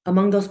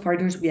 Among those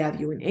partners, we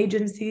have UN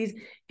agencies,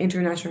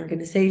 international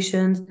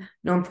organizations,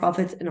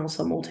 nonprofits, and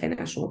also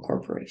multinational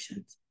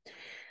corporations.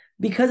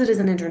 Because it is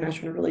an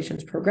international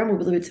relations program, we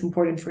believe it's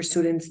important for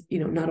students,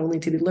 not only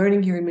to be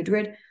learning here in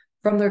Madrid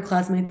from their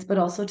classmates, but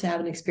also to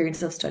have an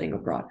experience of studying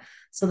abroad.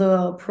 So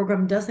the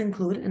program does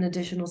include an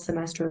additional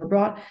semester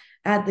abroad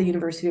at the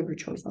university of your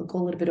choice. I'll go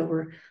a little bit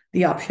over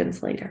the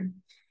options later.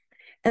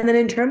 And then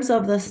in terms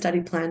of the study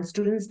plan,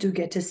 students do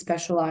get to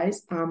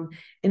specialize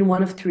in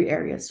one of 3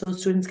 areas. So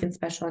students can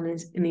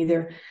specialize in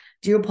either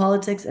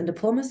geopolitics and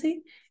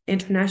diplomacy,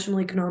 international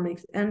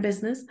economics and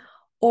business,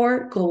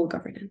 or global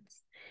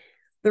governance.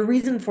 The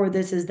reason for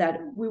this is that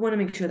we want to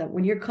make sure that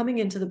when you're coming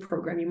into the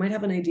program, you might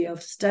have an idea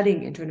of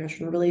studying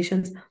international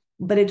relations,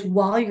 but it's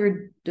while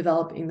you're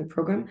developing the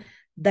program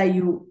that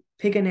you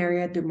pick an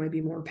area that you might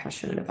be more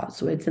passionate about.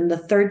 So it's in the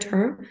 3rd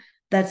term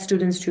that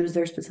students choose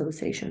their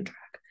specialization track.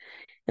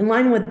 In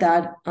line with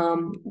that,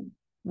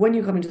 when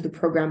you come into the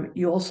program,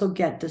 you also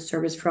get the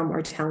service from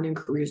our Talent and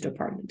Careers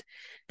department.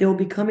 They will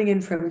be coming in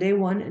from day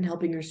 1 and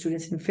helping your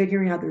students in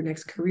figuring out their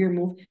next career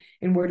move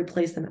and where to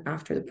place them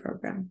after the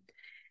program.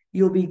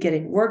 You'll be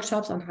getting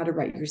workshops on how to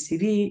write your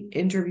CV,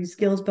 interview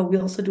skills, but we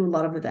also do a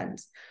lot of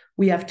events.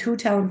 We have 2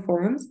 talent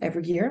forums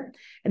every year,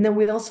 and then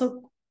we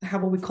also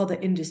have what we call the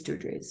industry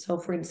days. So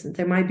for instance,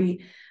 there might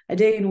be a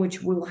day in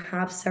which we will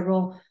have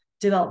several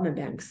development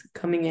banks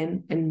coming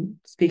in and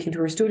speaking to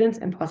our students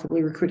and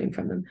possibly recruiting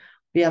from them.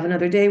 We have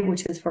another day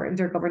which is for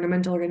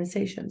intergovernmental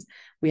organizations.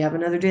 We have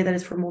another day that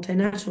is for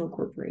multinational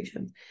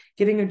corporations,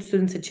 giving our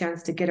students a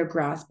chance to get a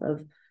grasp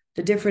of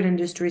the different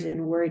industries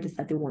and where it is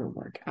that they want to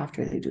work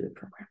after they do the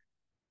program.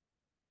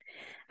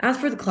 As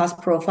for the class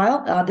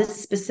profile, this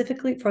is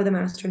specifically for the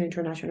Master in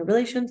International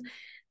Relations.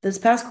 This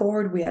past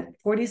cohort, we had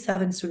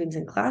 47 students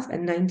in class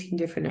and 19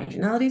 different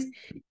nationalities.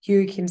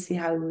 Here you can see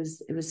how it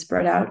was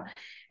spread out.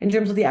 In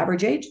terms of the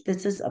average age,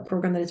 this is a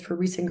program that is for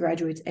recent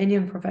graduates and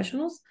young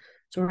professionals.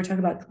 So we're talking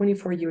about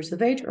 24 years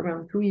of age,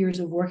 around 2 years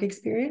of work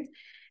experience.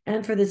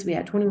 And for this, we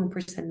had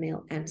 21%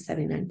 male and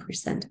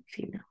 79%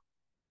 female.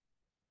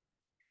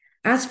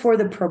 As for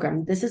the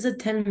program, this is a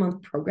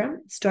 10-month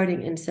program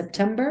starting in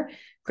September.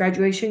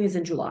 Graduation is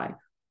in July.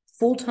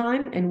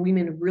 Full-time, and we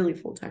mean really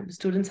full-time.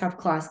 Students have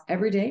class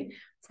every day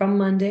from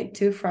Monday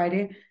to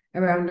Friday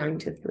around 9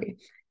 to 3.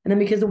 And then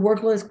because the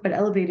workload is quite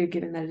elevated,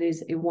 given that it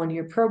is a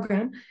 1-year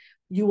program,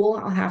 you will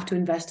have to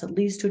invest at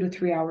least 2 to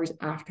 3 hours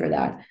after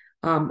that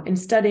in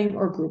studying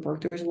or group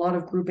work. There's a lot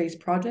of group-based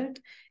project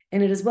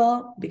in it as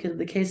well. Because of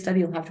the case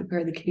study, you'll have to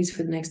prepare the case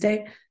for the next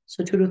day.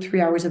 So 2 to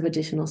 3 hours of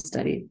additional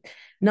study.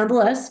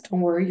 Nonetheless,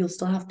 don't worry, you'll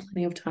still have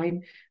plenty of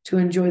time to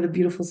enjoy the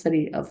beautiful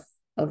city of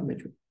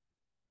Madrid.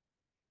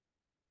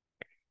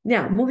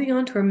 Now, moving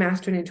on to our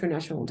Master in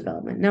International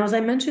Development. Now, as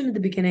I mentioned at the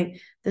beginning,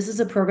 this is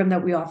a program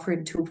that we offer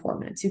in 2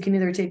 formats. You can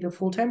either take the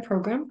full-time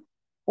program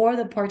or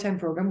the part-time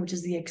program, which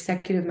is the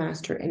Executive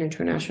Master in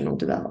International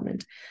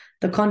Development.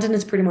 The content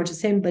is pretty much the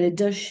same, but it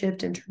does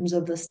shift in terms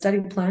of the study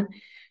plan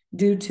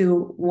due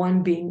to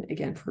one being,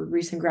 again, for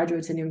recent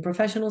graduates and young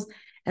professionals,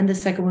 and the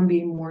second one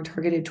being more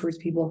targeted towards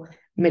people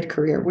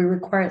mid-career. We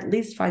require at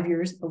least 5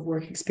 years of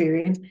work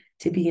experience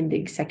to be in the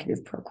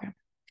executive program.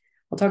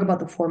 I'll talk about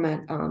the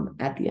format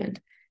at the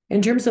end.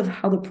 In terms of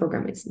how the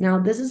program is. Now,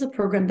 this is a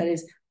program that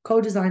is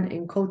co-designed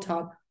and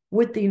co-taught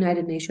with the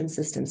United Nations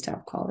System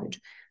Staff College.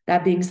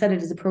 That being said,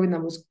 it is a program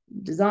that was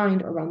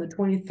designed around the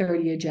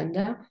 2030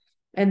 agenda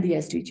and the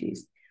SDGs.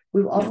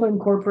 We've also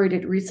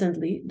incorporated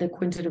recently the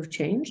Quintet of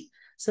Change.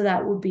 So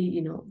that would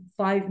be,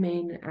 5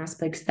 main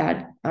aspects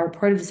that are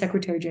part of the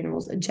Secretary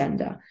General's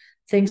agenda.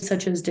 Things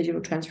such as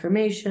digital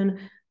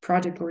transformation,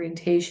 project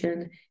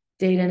orientation,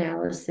 data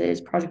analysis,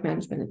 project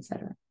management,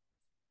 etc.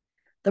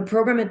 The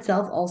program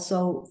itself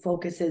also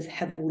focuses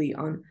heavily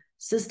on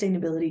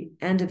sustainability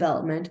and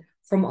development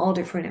from all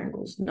different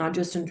angles, not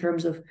just in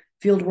terms of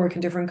field work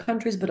in different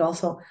countries, but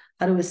also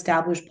how to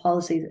establish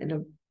policies in a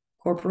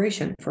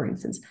corporation, for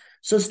instance.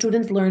 So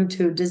students learn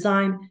to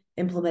design,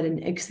 implement,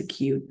 and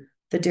execute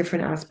the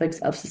different aspects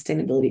of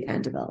sustainability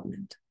and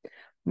development.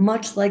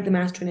 Much like the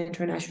Master in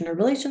International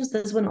Relations,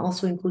 this one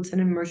also includes an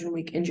immersion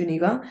week in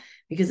Geneva,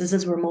 because this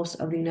is where most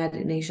of the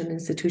United Nations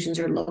institutions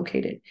are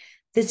located.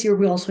 This year,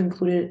 we also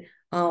included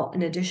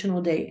an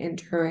additional day in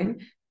Turin,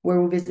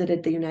 where we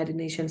visited the United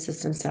Nations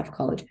System Staff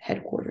College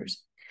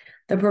headquarters.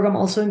 The program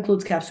also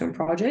includes capstone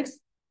projects.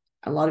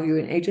 A lot of you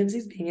in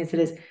agencies, being as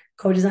it is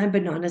co-designed,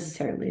 but not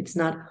necessarily. It's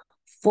not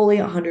fully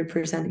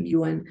 100%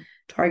 UN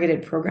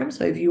targeted program.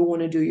 So if you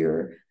want to do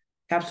your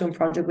capstone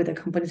project with a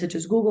company such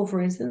as Google,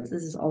 for instance,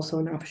 this is also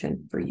an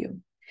option for you.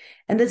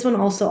 And this one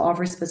also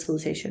offers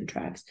specialization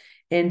tracks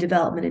in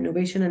development,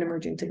 innovation, and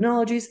emerging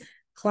technologies,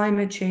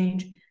 climate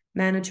change,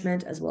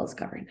 management, as well as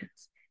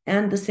governance.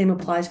 And the same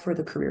applies for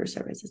the career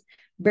services.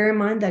 Bear in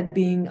mind that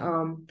being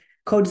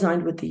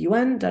co-designed with the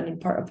UN, done in a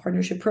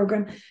partnership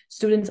program,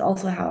 students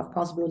also have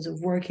possibilities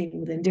of working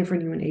within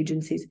different UN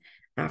agencies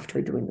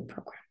after doing the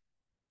program.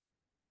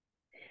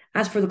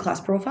 As for the class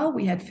profile,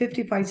 we had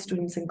 55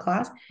 students in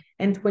class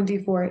and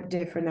 24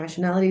 different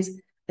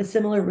nationalities, a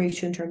similar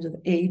ratio in terms of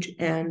age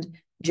and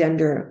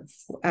gender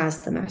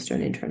as the Master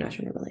in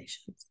International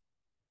Relations.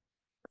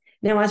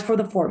 Now, as for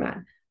the format,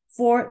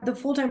 for the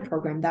full-time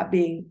program, that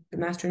being the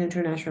Master in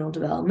International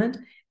Development,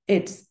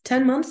 it's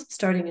 10 months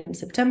starting in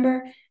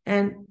September,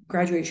 and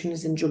graduation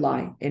is in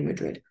July in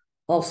Madrid.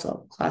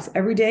 Also, class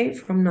every day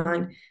from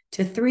 9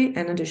 to 3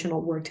 and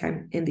additional work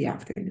time in the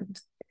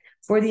afternoons.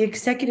 For the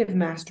Executive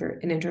Master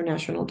in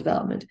International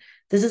Development,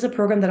 this is a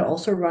program that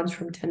also runs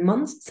from 10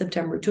 months,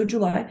 September to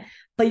July,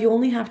 but you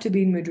only have to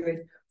be in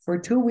Madrid for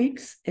 2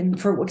 weeks,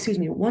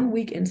 1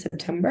 week in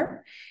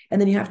September, and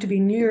then you have to be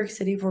in New York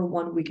City for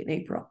 1 week in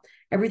April.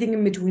 Everything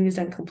in between is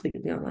done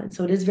completely online.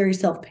 So it is very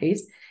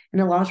self-paced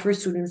and allows for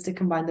students to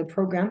combine the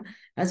program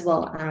as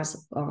well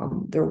as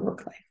their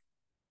work life.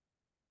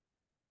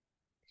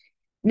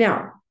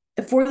 Now,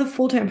 for the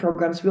full-time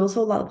programs, we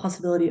also allow the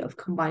possibility of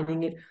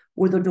combining it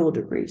with a dual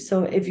degree.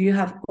 So if you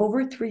have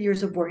over 3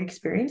 years of work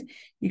experience,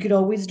 you could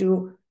always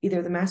do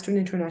either the Master in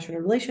International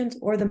Relations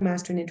or the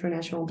Master in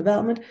International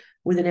Development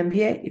with an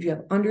MBA. If you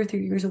have under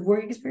 3 years of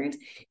work experience,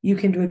 you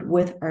can do it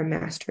with our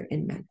Master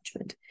in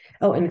Management.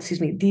 Oh, and excuse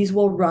me, these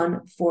will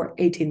run for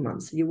 18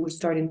 months. You will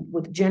start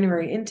with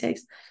January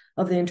intakes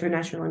of the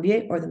International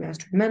MBA or the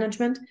Master in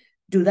Management,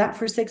 do that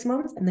for 6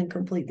 months, and then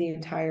complete the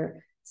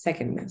entire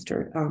second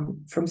master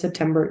from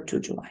September to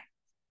July.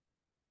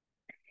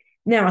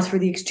 Now, as for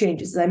the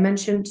exchanges, as I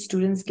mentioned,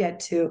 students get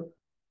to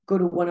go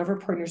to one of our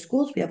partner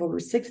schools. We have over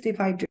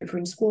 65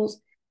 different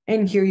schools.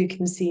 And here you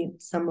can see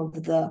some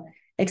of the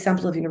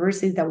examples of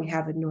universities that we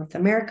have in North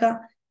America,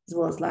 as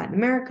well as Latin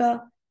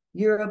America,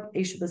 Europe,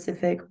 Asia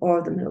Pacific,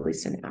 or the Middle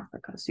East and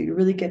Africa. So you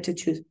really get to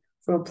choose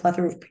from a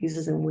plethora of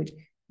pieces in which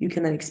you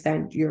can then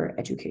expand your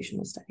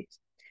educational studies.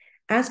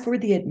 As for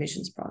the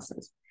admissions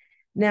process,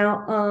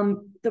 now,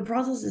 the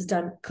process is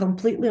done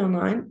completely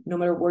online, no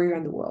matter where you're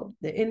in the world.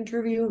 The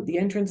interview, the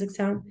entrance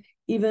exam,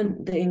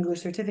 even the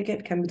English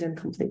certificate can be done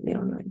completely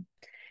online.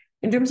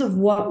 In terms of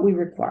what we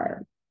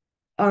require,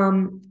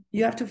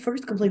 you have to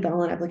first complete the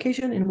online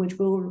application, in which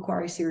we will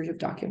require a series of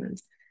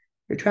documents.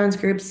 Your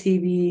transcript,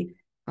 CV,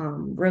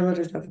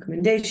 letters of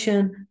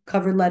recommendation,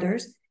 cover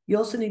letters. You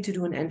also need to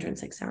do an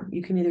entrance exam.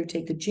 You can either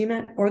take the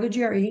GMAT or the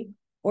GRE,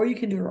 or you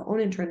can do your own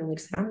internal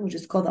exam, which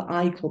is called the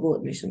IE Global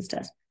Admissions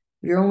Test.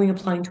 If you're only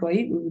applying to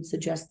IE, we would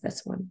suggest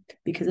this one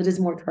because it is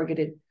more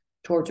targeted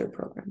towards our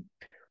program.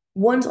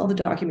 Once all the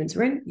documents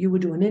are in, you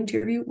would do an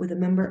interview with a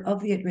member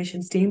of the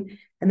admissions team,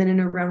 and then in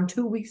around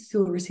 2 weeks,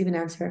 you'll receive an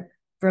answer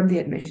from the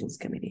admissions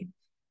committee.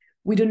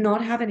 We do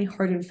not have any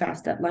hard and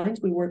fast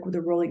deadlines. We work with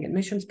a rolling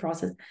admissions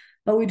process,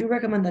 but we do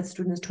recommend that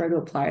students try to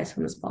apply as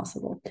soon as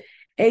possible.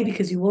 A,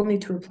 because you will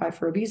need to apply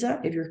for a visa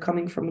if you're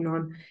coming from a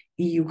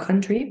non-EU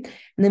country,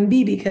 and then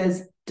B,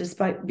 because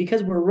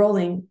we're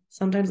rolling,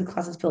 sometimes the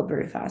classes fill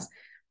very fast.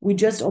 We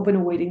just opened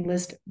a waiting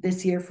list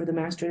this year for the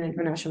Master in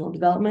International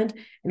Development,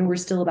 and we're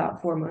still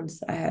about 4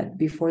 months ahead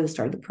before the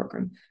start of the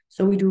program.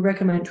 So we do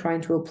recommend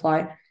trying to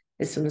apply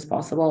as soon as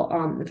possible.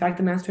 In fact,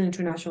 the Master in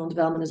International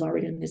Development is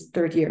already in his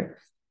third year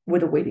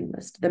with a waiting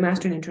list. The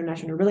Master in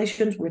International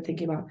Relations, we're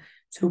thinking about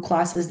 2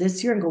 classes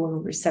this year and going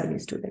over 70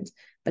 students.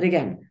 But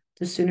again,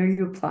 the sooner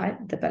you apply,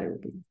 the better it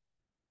will be.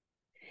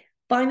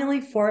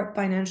 Finally, for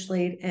financial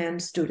aid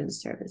and student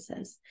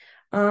services.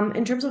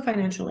 In terms of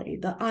financial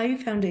aid, the IU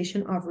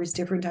Foundation offers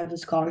different types of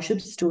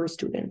scholarships to our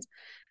students.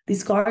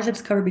 These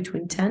scholarships cover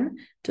between 10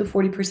 to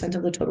 40%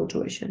 of the total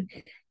tuition.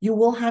 You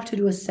will have to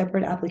do a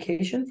separate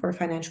application for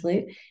financial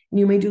aid, and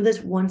you may do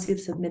this once you've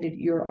submitted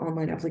your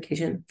online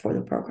application for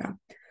the program.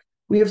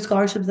 We have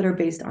scholarships that are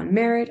based on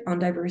merit, on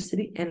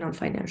diversity, and on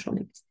financial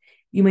needs.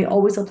 You may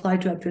always apply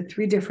to up to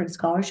 3 different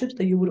scholarships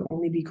that you would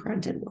only be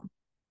granted one.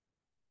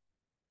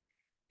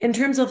 In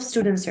terms of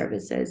student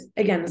services,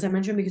 again, as I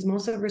mentioned, because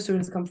most of our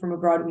students come from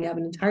abroad, we have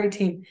an entire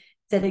team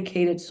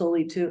dedicated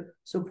solely to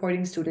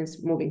supporting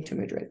students moving to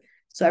Madrid.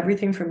 So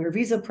everything from your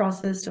visa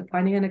process to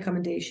finding an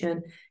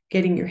accommodation,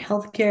 getting your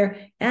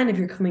healthcare, and if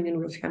you're coming in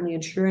with family,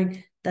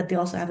 ensuring that they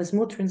also have a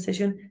smooth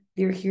transition,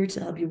 they're here to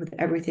help you with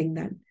everything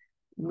that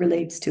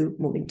relates to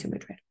moving to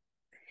Madrid.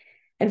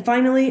 And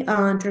finally,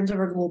 in terms of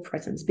our global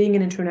presence, being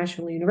an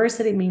international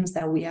university means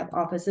that we have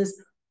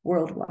offices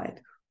worldwide.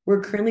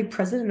 We're currently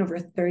present in over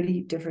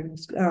 30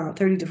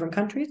 different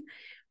countries.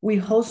 We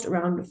host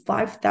around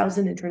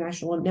 5,000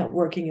 international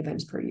networking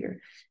events per year.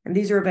 And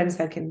these are events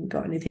that can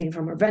go anything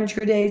from our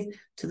venture days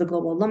to the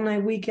global alumni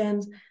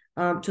weekends,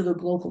 to the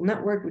global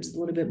network, which is a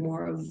little bit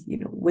more of,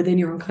 within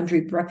your own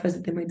country breakfast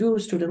that they might do,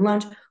 student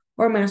lunch,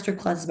 or master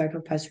classes by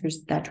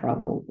professors that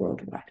travel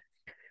worldwide.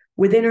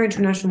 Within our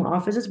international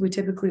offices, we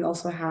typically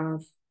also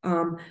have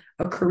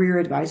a career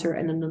advisor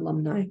and an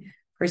alumni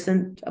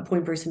person, a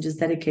point person just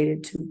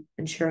dedicated to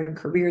ensuring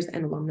careers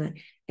and alumni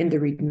in the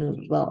region as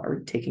well are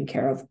taken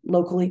care of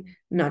locally,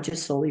 not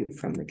just solely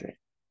from Madrid.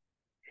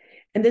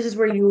 And this is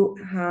where you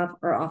have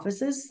our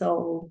offices.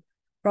 So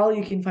probably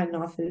you can find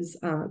an office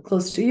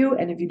close to you.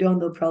 And if you don't,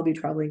 they'll probably be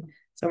traveling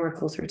somewhere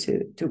closer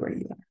to where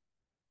you are.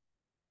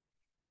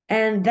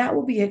 And that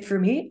will be it for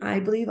me. I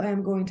believe I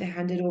am going to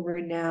hand it over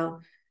now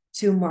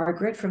to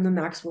Margaret from the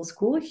Maxwell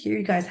School. Here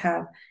you guys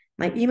have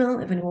my email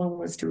if anyone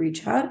wants to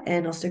reach out,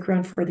 and I'll stick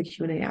around for the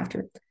Q&A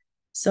after.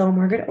 So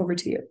Margaret, over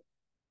to you.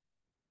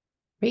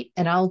 Great,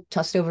 and I'll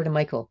toss it over to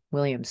Michael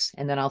Williams,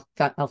 and then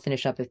I'll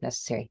finish up if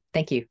necessary.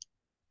 Thank you.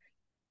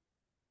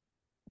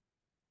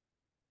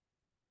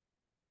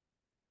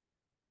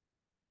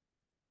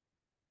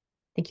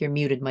 I think you're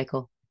muted,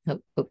 Michael.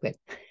 Oh, good.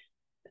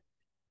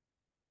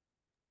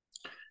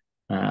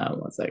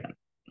 1 second.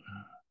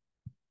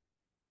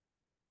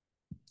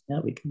 Yeah,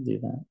 we can do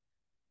that.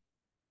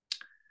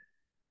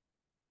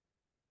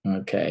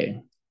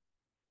 Okay.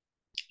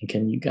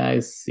 Can you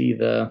guys see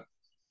the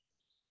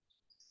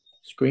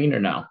screen or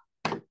no?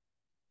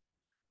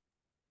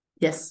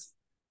 Yes.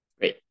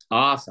 Great.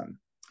 Awesome.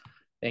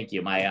 Thank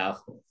you. My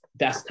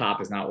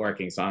desktop is not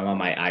working, so I'm on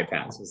my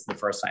iPad. So this is the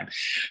first time.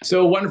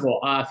 So wonderful.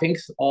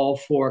 Thanks all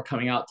for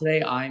coming out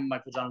today. I'm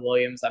Michael John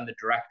Williams. I'm the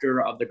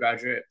director of the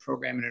Graduate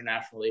Program in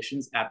International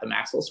Relations at the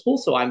Maxwell School.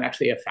 So I'm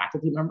actually a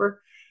faculty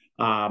member.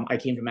 I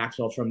came to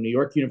Maxwell from New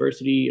York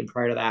University, and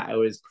prior to that, I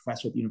was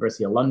professor at the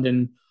University of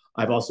London.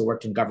 I've also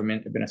worked in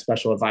government. I've been a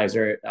special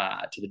advisor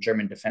to the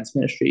German Defense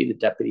Ministry, the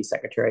deputy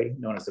secretary,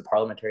 known as the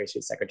Parliamentary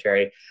State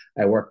Secretary.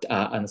 I worked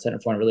on the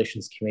Senate Foreign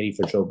Relations Committee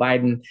for Joe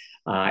Biden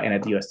and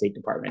at the U.S. State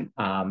Department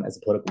as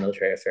a political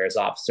military affairs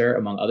officer,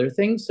 among other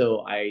things.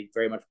 So I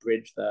very much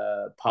bridge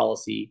the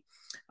policy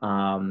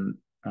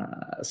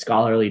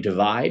scholarly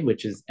divide,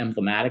 which is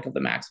emblematic of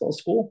the Maxwell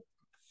School.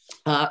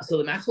 So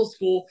the Maxwell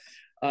School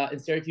in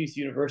Syracuse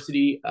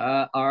University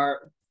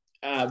are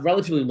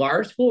relatively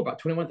large school, about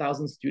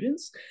 21,000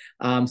 students.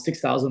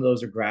 6,000 of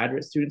those are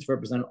graduate students,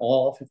 represent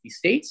all 50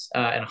 states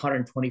and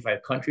 125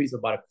 countries,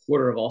 about a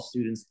quarter of all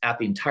students at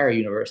the entire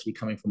university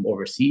coming from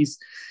overseas.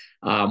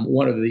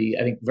 One of the,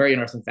 I think, very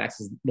interesting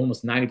facts is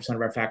almost 90%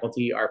 of our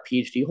faculty are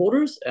PhD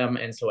holders.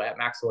 And so at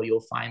Maxwell,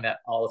 you'll find that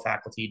all the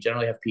faculty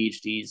generally have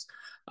PhDs,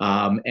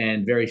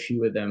 and very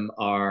few of them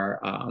are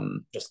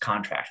just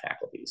contract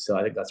faculty. So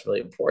I think that's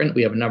really important.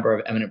 We have a number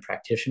of eminent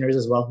practitioners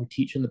as well who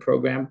teach in the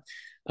program,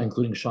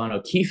 including Sean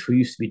O'Keefe, who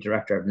used to be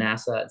director of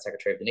NASA and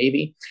Secretary of the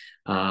Navy,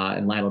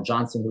 and Lionel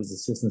Johnson, who's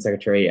Assistant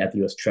Secretary at the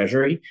U.S.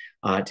 Treasury,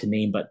 to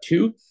name but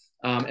two.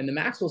 And the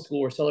Maxwell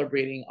School, we're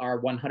celebrating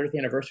our 100th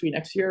anniversary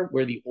next year.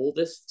 We're the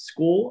oldest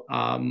school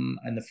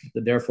and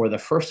therefore the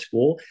first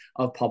school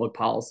of public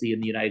policy in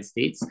the United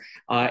States.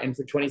 And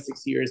for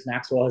 26 years,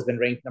 Maxwell has been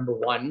ranked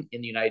 #1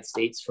 in the United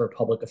States for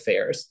public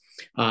affairs.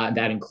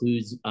 That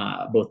includes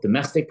both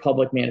domestic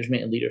public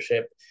management and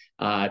leadership,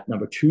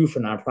 #2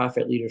 for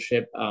nonprofit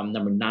leadership,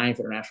 #9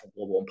 for international,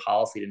 global, and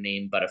policy, to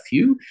name but a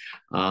few.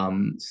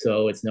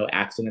 So it's no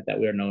accident that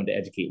we're known to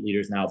educate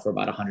leaders now for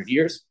about 100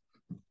 years.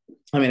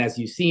 I mean, as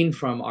you've seen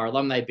from our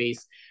alumni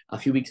base a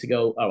few weeks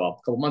ago, a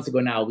couple months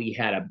ago now, we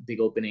had a big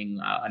opening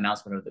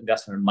announcement of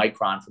investment in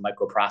Micron for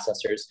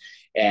microprocessors.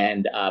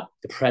 And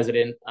the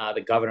president,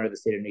 the governor of the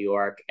state of New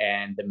York,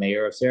 and the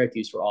mayor of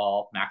Syracuse were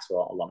all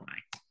Maxwell alumni.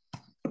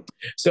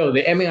 So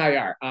the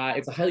MAIR,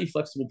 it's a highly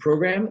flexible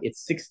program.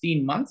 It's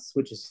 16 months,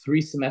 which is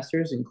 3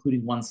 semesters,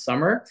 including 1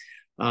 summer.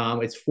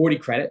 It's 40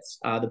 credits.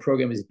 The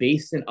program is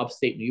based in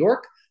upstate New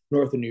York,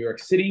 north of New York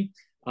City,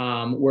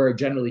 where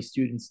generally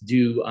students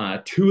do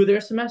 2 of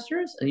their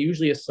semesters, and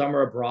usually a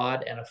summer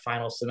abroad and a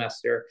final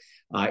semester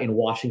in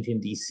Washington,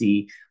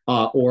 D.C.,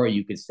 or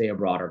you could stay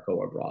abroad or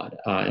go abroad.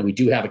 And we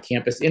do have a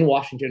campus in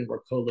Washington.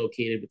 We're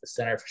co-located with the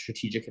Center for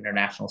Strategic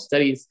International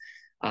Studies,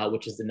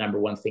 which is the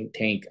 #1 think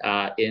tank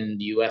in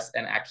the US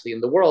and actually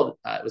in the world.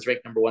 It was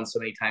ranked #1 so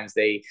many times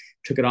they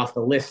took it off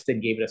the list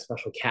and gave it a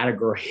special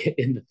category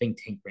in the think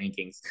tank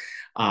rankings.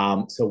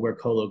 So we're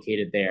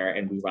co-located there,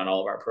 and we run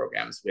all of our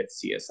programs with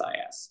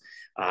CSIS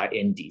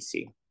in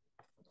DC.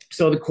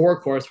 So the core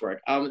coursework,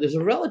 there's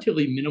a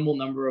relatively minimal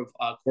number of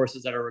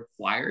courses that are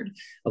required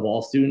of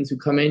all students who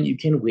come in. You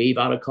can waive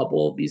out a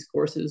couple of these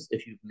courses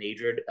if you've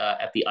majored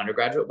at the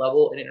undergraduate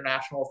level in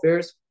international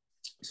affairs.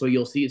 So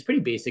you'll see it's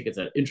pretty basic. It's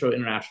an intro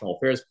international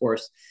affairs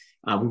course.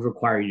 We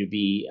require you to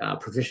be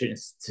proficient in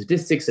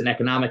statistics and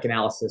economic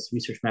analysis,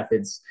 research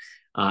methods,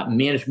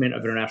 management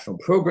of international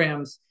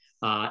programs,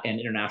 and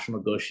international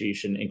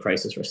negotiation and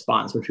crisis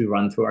response, which we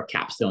run through our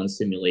capstone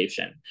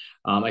simulation.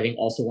 I think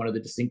also one of the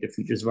distinctive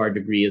features of our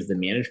degree is the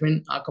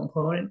management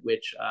component,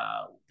 which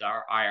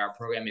our IR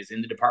program is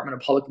in the Department of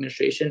Public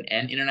Administration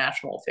and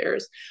International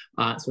Affairs.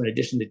 So in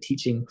addition to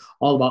teaching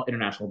all about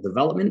international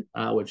development,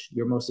 which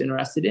you're most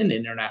interested in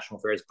international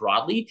affairs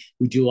broadly,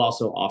 we do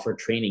also offer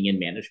training in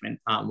management,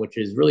 which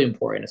is really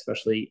important,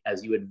 especially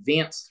as you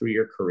advance through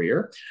your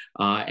career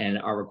and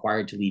are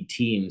required to lead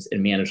teams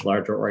and manage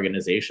larger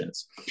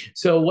organizations.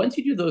 So once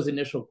you do those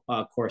initial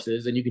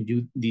courses, and you can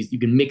do these, you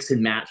can mix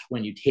and match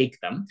when you take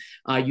them,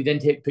 you then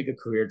pick a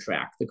career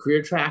track. The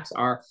career tracks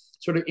are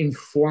sort of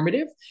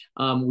informative.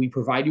 We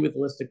provide you with a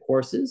list of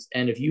courses,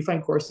 and if you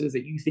find courses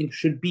that you think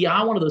should be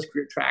on one of those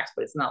career tracks,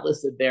 but it's not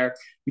listed there,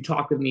 you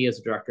talk with me as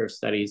a director of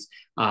studies,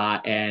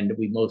 and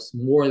we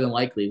more than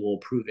likely will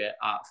approve it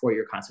for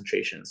your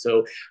concentration.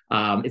 So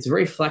it's a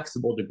very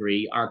flexible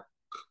degree. Our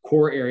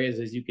core areas,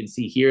 as you can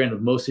see here, and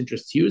of most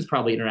interest to you is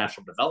probably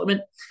international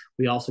development.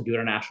 We also do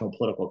international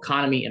political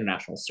economy,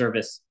 international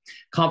service,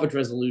 conflict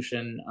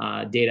resolution,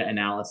 data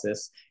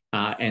analysis,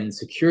 and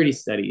security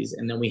studies.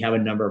 And then we have a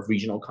number of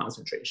regional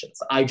concentrations.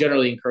 I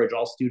generally encourage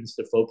all students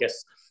to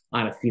focus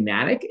on a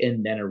thematic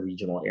and then a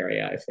regional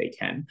area if they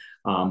can,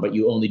 but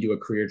you only do a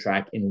career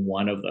track in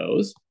one of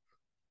those.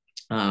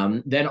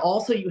 Then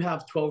also you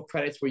have 12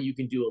 credits where you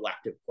can do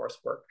elective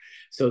coursework.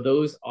 So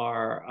those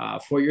are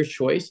for your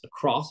choice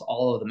across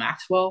all of the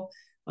Maxwell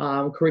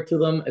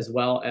curriculum, as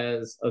well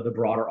as the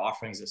broader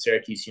offerings at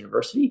Syracuse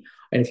University.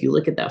 And if you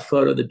look at that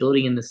photo, the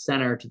building in the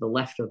center to the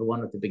left of the one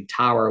with the big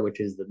tower,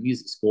 which is the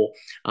music school,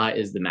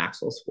 is the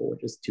Maxwell School,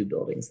 which is 2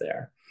 buildings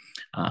there.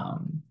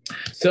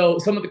 So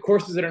some of the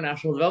courses,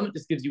 international development,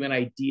 just gives you an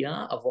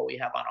idea of what we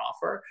have on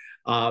offer.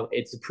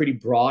 It's a pretty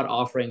broad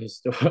offering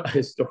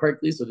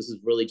historically, so this is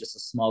really just a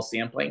small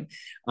sampling,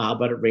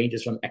 but it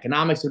ranges from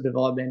economics of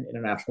development,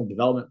 international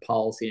development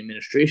policy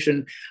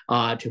administration,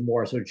 to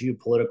more sort of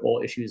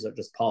geopolitical issues of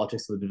just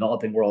politics of the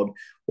developing world,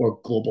 or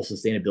global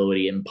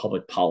sustainability and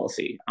public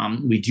policy.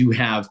 We do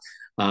have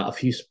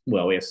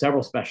we have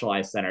several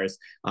specialized centers.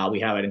 We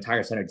have an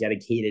entire center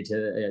dedicated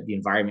to the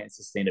environment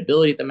and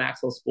sustainability at the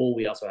Maxwell School.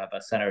 We also have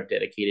a center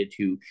dedicated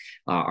to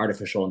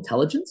artificial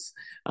intelligence,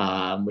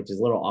 which is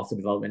a little off the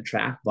development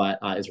track, but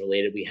is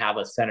related. We have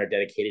a center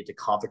dedicated to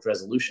conflict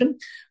resolution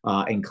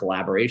and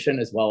collaboration,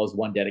 as well as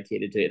one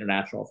dedicated to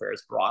international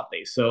affairs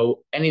broadly.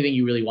 So anything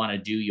you really want to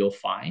do, you'll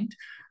find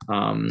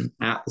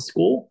at the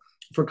school.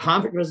 For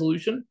conflict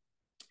resolution,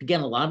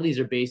 again, a lot of these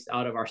are based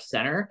out of our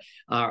center.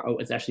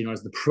 It's actually known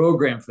as the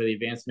Program for the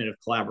Advancement of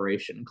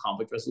Collaboration and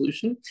Conflict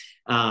Resolution.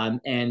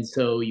 And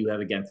so you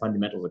have, again,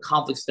 fundamentals of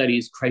conflict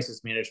studies,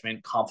 crisis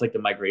management, conflict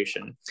and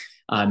migration,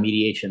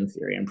 mediation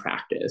theory and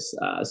practice.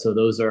 So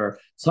those are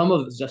some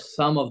of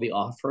the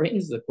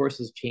offerings. The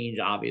courses change,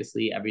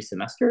 obviously, every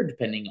semester,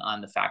 depending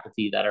on the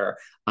faculty that are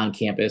on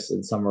campus,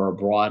 and some are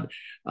abroad.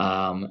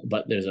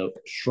 But there's a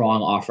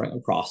strong offering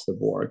across the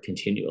board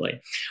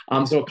continually.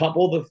 So a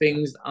couple of the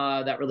things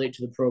that relate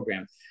to the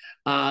program.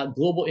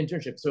 Global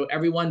internship. So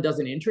everyone does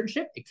an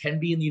internship. It can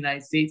be in the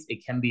United States.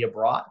 It can be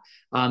abroad.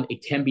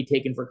 It can be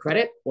taken for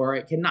credit, or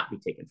it cannot be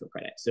taken for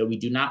credit. So we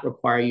do not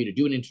require you to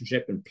do an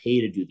internship and pay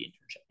to do the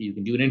internship. You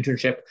can do an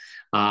internship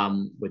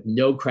with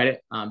no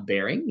credit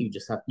bearing. You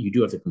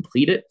do have to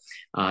complete it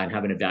and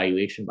have an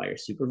evaluation by your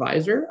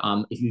supervisor.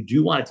 If you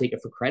do want to take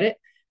it for credit,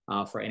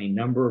 for any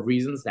number of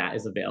reasons, that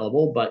is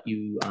available, but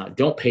you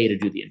don't pay to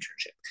do the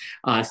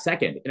internship.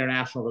 Second,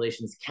 international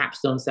relations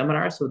capstone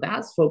seminar. So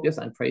that's focused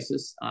on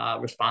crisis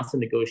response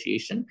and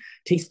negotiation.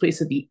 Takes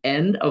place at the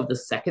end of the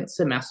 2nd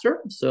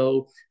semester.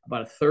 So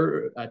about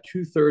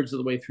 2/3 of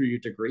the way through your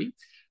degree.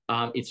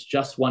 It's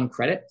just 1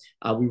 credit.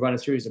 We run a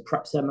series of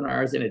prep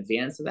seminars in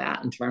advance of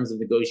that in terms of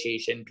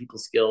negotiation, people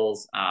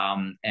skills,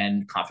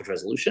 and conflict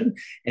resolution.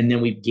 And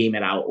then we game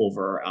it out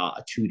over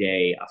a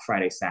 2-day,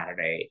 Friday,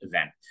 Saturday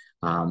event.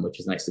 which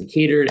is nicely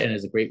catered and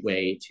is a great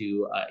way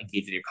to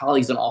engage with your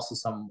colleagues, and also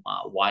some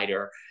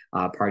wider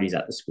parties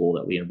at the school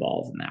that we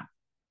involve in that.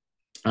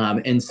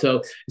 And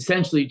so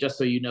essentially, just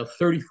so you know,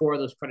 34 of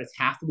those credits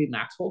have to be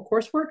Maxwell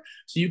coursework.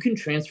 So you can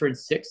transfer in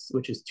 6,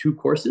 which is 2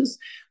 courses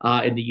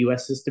in the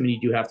US system, and you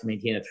do have to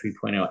maintain a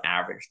 3.0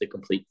 average to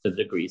complete the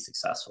degree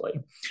successfully.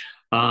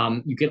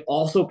 You can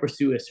also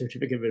pursue a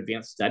certificate of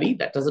advanced study.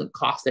 That doesn't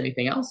cost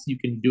anything else. You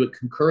can do it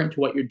concurrent to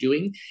what you're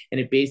doing, and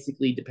it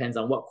basically depends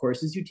on what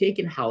courses you take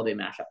and how they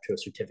match up to a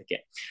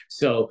certificate.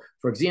 So,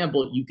 for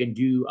example, you can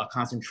do a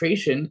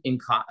concentration in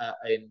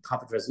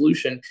conflict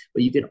resolution,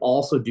 but you can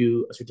also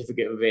do a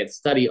certificate of advanced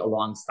study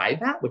alongside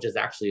that, which is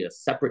actually a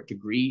separate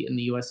degree in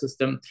the U.S.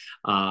 system.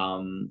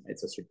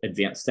 It's an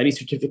advanced study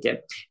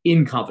certificate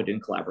in conflict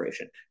and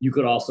collaboration. You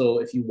could also,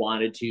 if you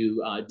wanted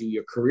to do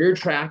your career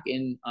track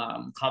in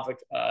conflict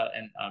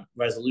and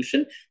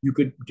resolution, you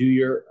could do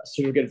your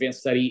certificate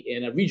advanced study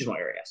in a regional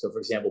area. So, for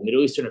example,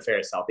 Middle Eastern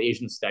affairs, South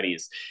Asian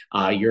studies,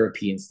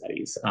 European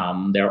studies.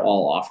 They're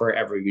all offer.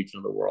 Every region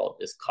of the world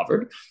is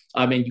covered.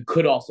 And you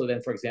could also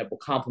then, for example,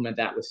 complement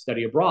that with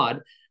study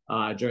abroad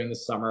during the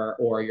summer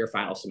or your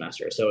final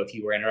semester. So if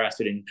you were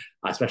interested in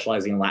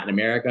specializing in Latin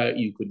America,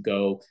 you could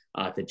go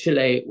to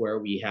Chile, where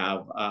we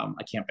have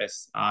a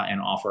campus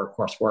and offer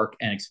coursework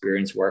and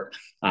experience work.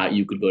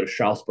 You could go to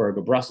Strasbourg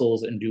or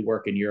Brussels and do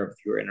work in Europe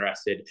if you were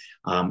interested.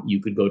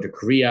 You could go to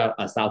Korea,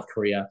 South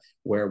Korea,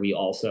 where we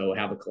also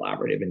have a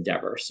collaborative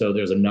endeavor. So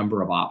there's a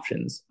number of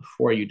options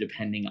for you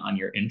depending on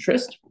your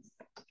interest.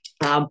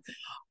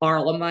 Our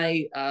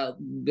alumni,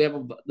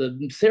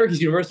 the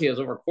Syracuse University has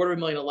over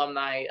 250,000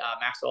 alumni.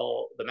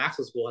 The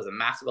Maxwell School has a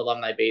massive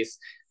alumni base,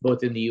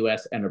 both in the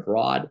U.S. and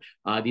abroad.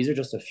 These are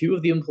just a few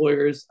of the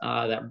employers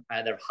that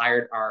have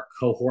hired our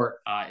cohort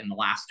in the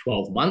last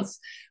 12 months.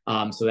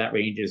 So that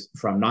ranges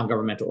from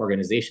non-governmental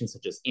organizations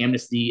such as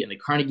Amnesty and the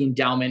Carnegie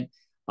Endowment,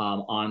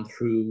 on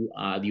through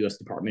the U.S.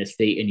 Department of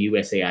State and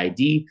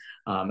USAID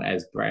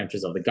as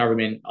branches of the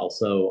government.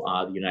 Also,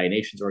 the United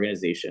Nations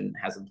organization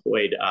has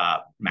employed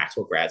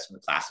Maxwell grads from the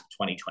class of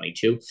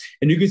 2022.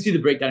 And you can see the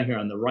breakdown here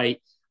on the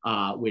right,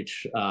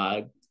 which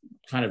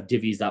kind of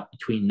divvies up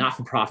between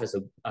not-for-profit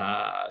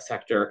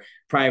sector,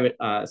 private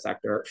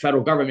sector,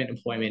 federal government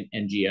employment,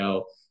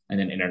 NGO, and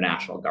then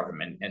international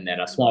government. And then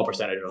a small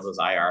percentage of those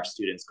IR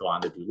students go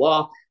on to do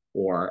law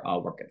or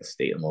work at the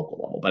state and local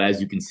level. But as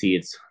you can see,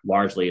 it's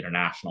largely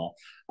international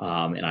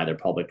in either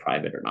public,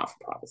 private, or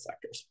not-for-profit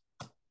sectors.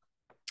 So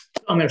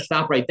I'm going to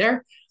stop right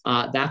there.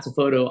 That's a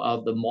photo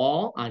of the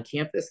mall on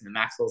campus, and the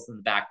Maxwell's in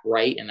the back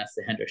right, and that's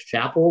the Hendricks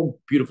Chapel.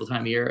 Beautiful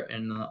time of year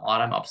in the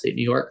autumn, upstate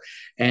New York.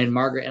 And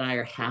Margaret and I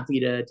are happy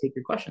to take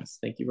your questions.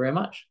 Thank you very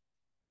much.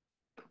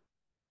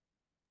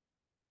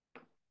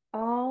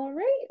 All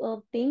right,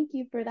 well, thank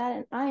you for that.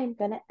 And I am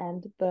going to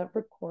end the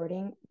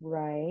recording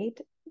right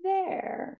there.